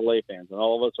necessarily Chevrolet fans, and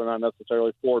all of us are not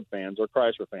necessarily Ford fans or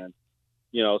Chrysler fans.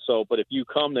 But if you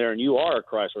come there and you are a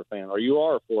Chrysler fan or you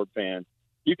are a Ford fan,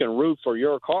 you can root for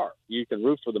your car. You can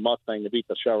root for the Mustang to beat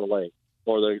the Chevrolet,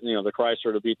 or the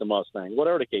Chrysler to beat the Mustang,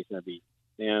 whatever the case may be.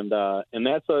 And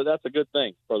that's a good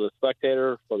thing for the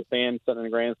spectator, for the fan sitting in the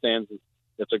grandstands.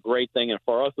 It's a great thing, and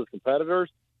for us as competitors,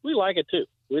 we like it too.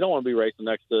 We don't want to be racing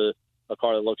next to a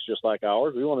car that looks just like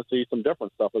ours. We want to see some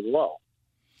different stuff as well.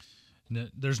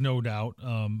 There's no doubt.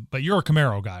 But you're a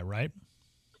Camaro guy, right?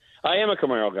 I am a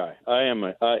Camaro guy. I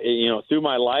am. Through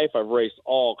my life, I've raced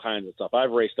all kinds of stuff. I've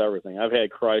raced everything. I've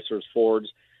had Chryslers,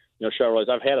 Fords, Chevrolets.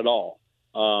 I've had it all.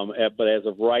 But as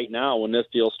of right now, when this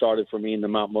deal started for me in the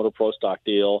Mount Motor Pro Stock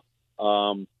deal,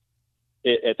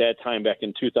 at that time back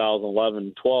in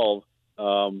 2011-12,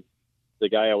 the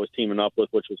guy I was teaming up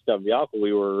with, which was Kevin Bialco,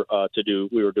 we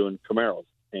were doing Camaros,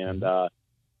 and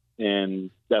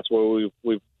that's where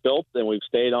we've built, and we've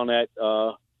stayed on that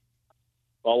all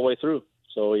the way through.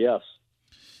 So yes,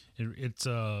 it's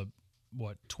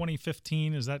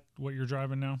 2015? Is that what you're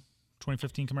driving now?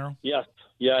 2015 Camaro? Yes,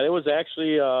 yeah. It was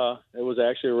actually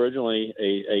originally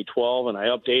a 12, and I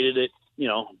updated it,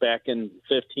 back in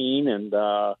 15, and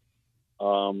so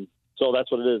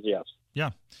that's what it is. Yes.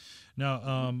 Yeah.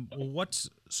 Now, what's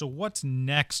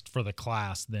next for the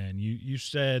class then? You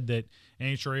said that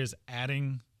NHRA is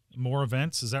adding more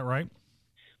events. Is that right?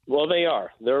 Well, they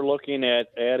are. They're looking at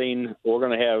adding. We're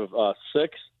going to have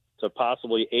 6 to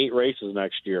possibly 8 races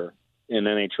next year in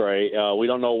NHRA. We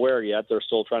don't know where yet. They're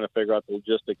still trying to figure out the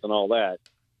logistics and all that.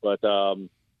 But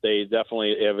they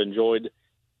definitely have enjoyed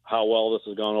how well this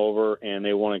has gone over, and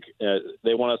they want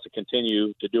us to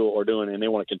continue to do what we're doing, and they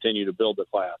want to continue to build the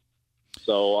class.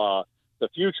 So the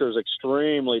future is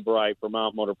extremely bright for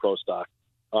Mount Motor Pro Stock.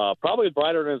 Probably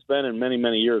brighter than it's been in many,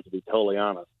 many years, to be totally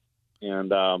honest.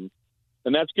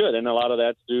 And that's good, and a lot of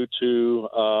that's due to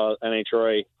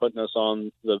NHRA putting us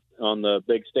on the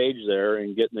big stage there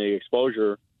and getting the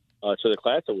exposure to the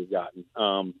class that we've gotten.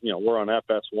 We're on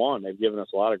FS1. They've given us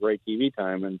a lot of great TV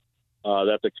time, and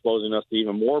that's exposing us to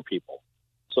even more people.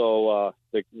 So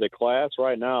the class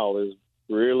right now is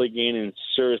really gaining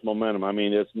serious momentum. I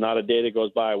mean, it's not a day that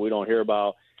goes by we don't hear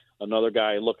about another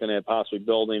guy looking at possibly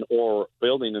building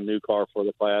a new car for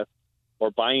the class, or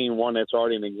buying one that's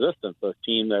already in existence, a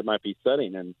team that might be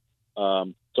setting. And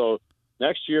so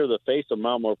next year, the face of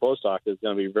Mount Motor Pro Stock is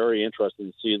going to be very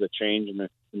interesting to see the change and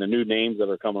the new names that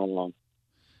are coming along.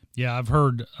 Yeah, I've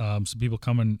heard some people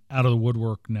coming out of the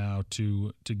woodwork now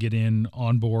to get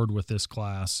on board with this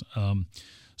class.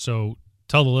 So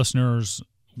tell the listeners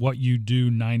what you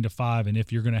do 9 to 5, and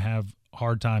if you're going to have a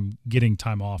hard time getting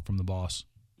time off from the boss.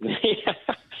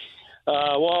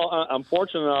 Well, I'm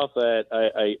fortunate enough that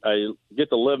I get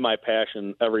to live my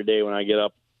passion every day when I get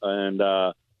up, and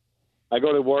I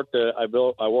go to work. I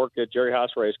work at Jerry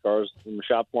Haas Race Cars. I'm a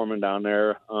shop foreman down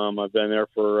there. I've been there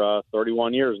for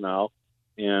 31 years now,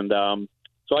 and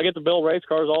so I get to build race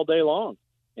cars all day long.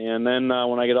 And then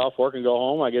when I get off work and go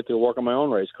home, I get to work on my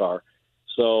own race car.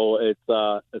 So it's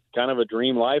kind of a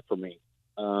dream life for me.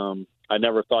 I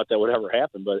never thought that would ever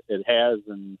happen, but it has,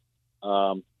 and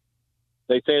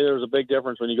they say there's a big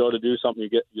difference when you go to do something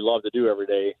you love to do every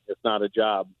day. It's not a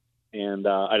job, and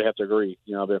I'd have to agree.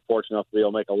 I've been fortunate enough to be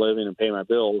able to make a living and pay my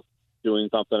bills doing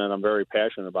something that I'm very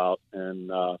passionate about, and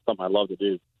something I love to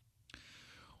do.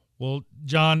 Well,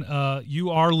 John,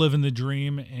 you are living the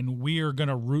dream, and we are going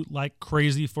to root like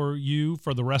crazy for you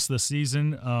for the rest of the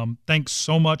season. Thanks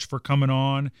so much for coming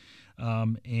on,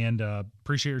 and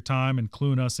appreciate your time and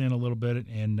cluing us in a little bit,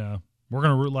 and we're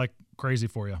going to root like crazy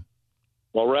for you.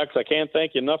 Well, Rex, I can't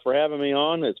thank you enough for having me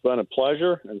on. It's been a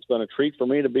pleasure, and it's been a treat for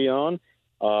me to be on.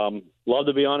 Love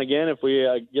to be on again if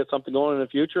we get something going in the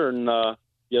future and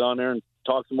get on there and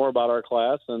talk some more about our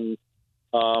class, and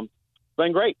it's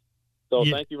been great. So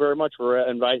Thank you very much for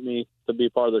inviting me to be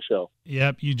part of the show.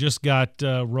 Yep, you just got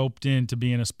roped into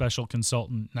being a special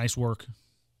consultant. Nice work.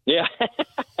 Yeah,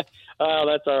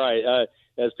 that's all right.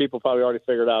 As people probably already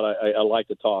figured out, I like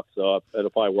to talk, so it'll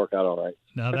probably work out all right.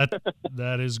 Now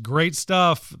that is great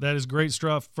stuff. That is great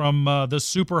stuff from the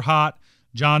super hot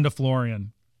John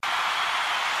DeFlorian.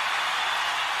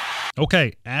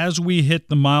 Okay, as we hit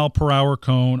the mile-per-hour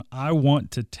cone, I want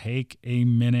to take a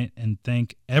minute and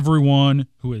thank everyone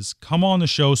who has come on the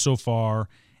show so far.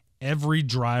 Every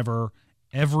driver,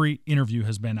 every interview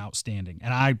has been outstanding,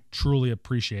 and I truly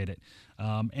appreciate it.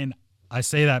 And I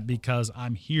say that because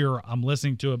I'm here, I'm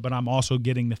listening to it, but I'm also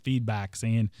getting the feedback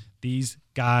saying these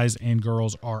guys and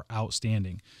girls are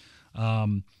outstanding.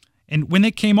 And when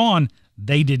they came on,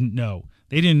 they didn't know.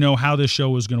 They didn't know how this show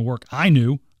was going to work. I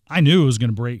knew it was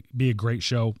going to be a great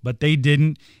show, but they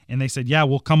didn't. And they said, yeah,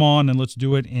 we'll come on and let's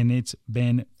do it. And it's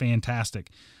been fantastic.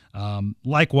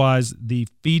 Likewise, the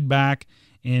feedback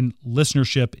and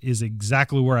listenership is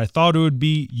exactly where I thought it would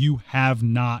be. You have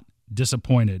not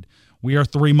disappointed. We are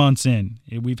 3 months in.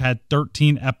 We've had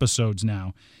 13 episodes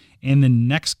now. And the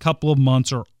next couple of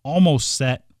months are almost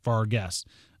set for our guests.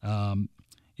 It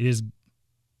has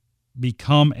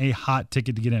become a hot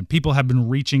ticket to get in. People have been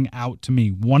reaching out to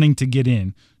me, wanting to get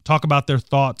in, talk about their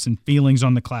thoughts and feelings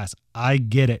on the class. I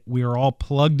get it. We are all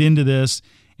plugged into this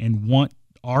and want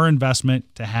our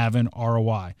investment to have an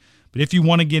ROI. But if you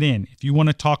want to get in, if you want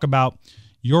to talk about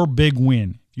your big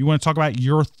win, if you want to talk about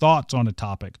your thoughts on a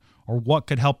topic or what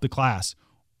could help the class,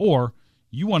 or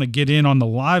you want to get in on the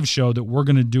live show that we're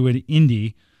going to do at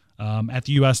Indy at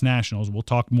the U.S. Nationals, we'll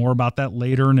talk more about that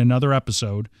later in another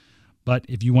episode. But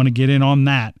if you want to get in on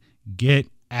that, get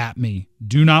at me.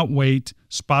 Do not wait.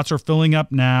 Spots are filling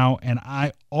up now, and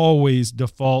I always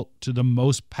default to the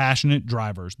most passionate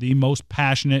drivers, the most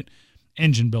passionate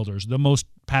engine builders, the most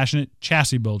passionate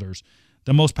chassis builders,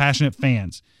 the most passionate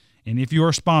fans. And if you're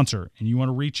a sponsor and you want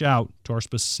to reach out to our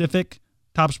specific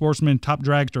top sportsmen, top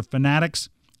dragster fanatics,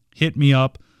 hit me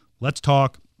up. Let's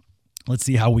talk. Let's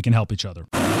see how we can help each other.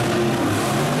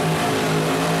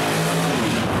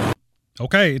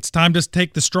 Okay, it's time to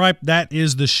take the stripe. That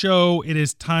is the show. It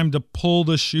is time to pull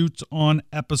the chutes on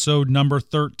episode number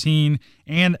 13.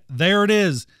 And there it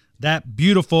is, that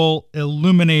beautiful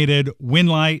illuminated wind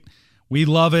light. We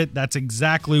love it. That's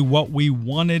exactly what we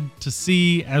wanted to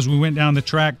see as we went down the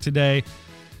track today.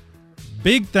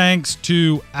 Big thanks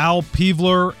to Al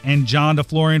Peavler and John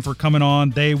DeFlorian for coming on.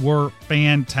 They were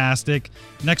fantastic.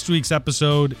 Next week's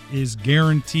episode is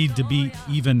guaranteed to be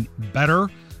even better.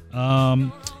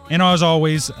 And as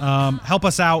always, help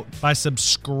us out by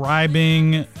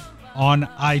subscribing on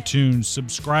iTunes,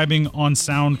 subscribing on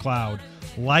SoundCloud,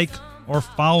 like or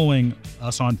following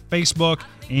us on Facebook,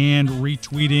 and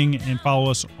retweeting and follow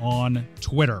us on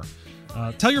Twitter.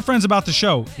 Tell your friends about the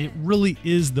show. It really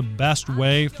is the best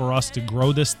way for us to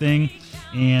grow this thing.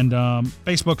 And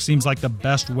Facebook seems like the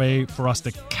best way for us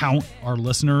to count our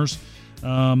listeners.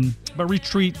 But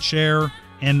retweet, share,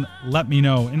 and let me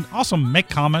know. And also make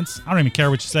comments. I don't even care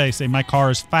what you say. Say, my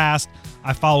car is fast.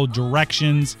 I follow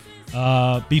directions.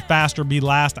 Be fast or be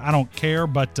last. I don't care,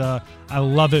 but I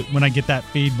love it when I get that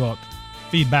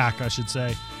feedback, I should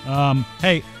say.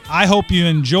 Hey, I hope you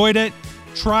enjoyed it.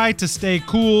 Try to stay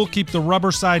cool, keep the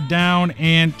rubber side down,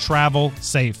 and travel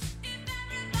safe.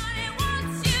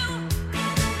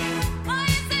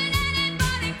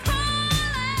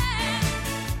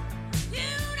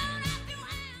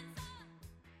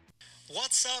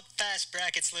 What's up, Fast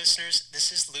Brackets listeners?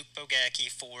 This is Luke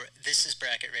Bogacki for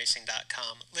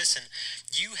thisisbracketracing.com. Listen,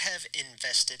 you have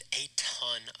invested a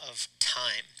ton of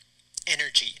time,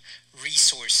 energy,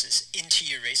 resources into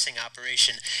your racing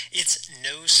operation. It's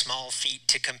no small feat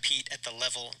to compete at the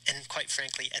level and, quite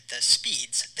frankly, at the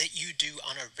speeds that you do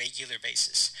on a regular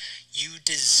basis. You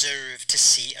deserve to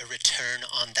see a return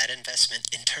on that investment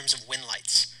in terms of win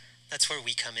lights. That's where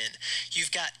we come in.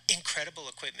 You've got incredible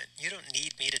equipment. You don't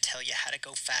need me to tell you how to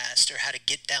go fast or how to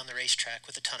get down the racetrack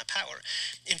with a ton of power.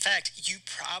 In fact, you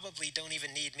probably don't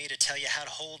even need me to tell you how to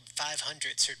hold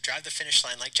 500s or drive the finish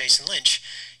line like Jason Lynch.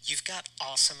 You've got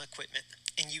awesome equipment,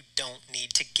 and you don't need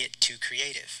to get too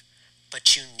creative.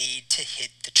 But you need to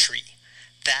hit the tree.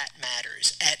 That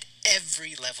matters at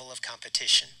every level of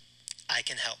competition. I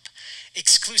can help.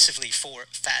 Exclusively for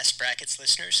Fast Brackets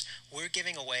listeners, we're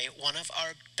giving away one of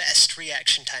our best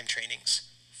reaction time trainings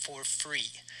for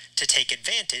free. To take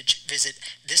advantage, visit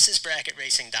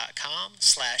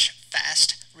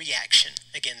thisisbracketracing.com/fastreaction.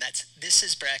 Again, that's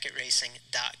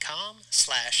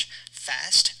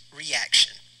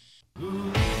thisisbracketracing.com/fastreaction.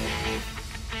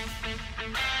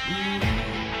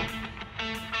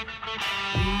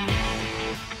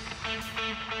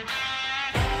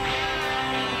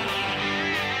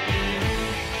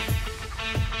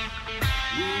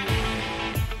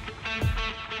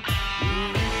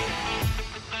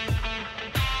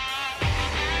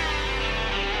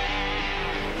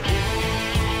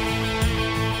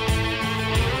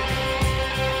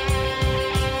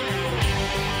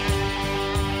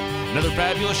 Another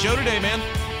fabulous show today, man.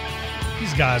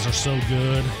 These guys are so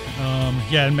good.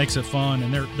 Yeah, it makes it fun,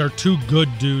 and they're two good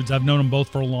dudes. I've known them both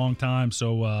for a long time,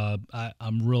 so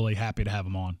I'm really happy to have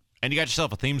them on. And you got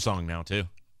yourself a theme song now, too.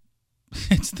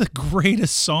 It's the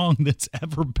greatest song that's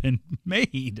ever been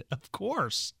made, of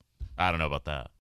course. I don't know about that.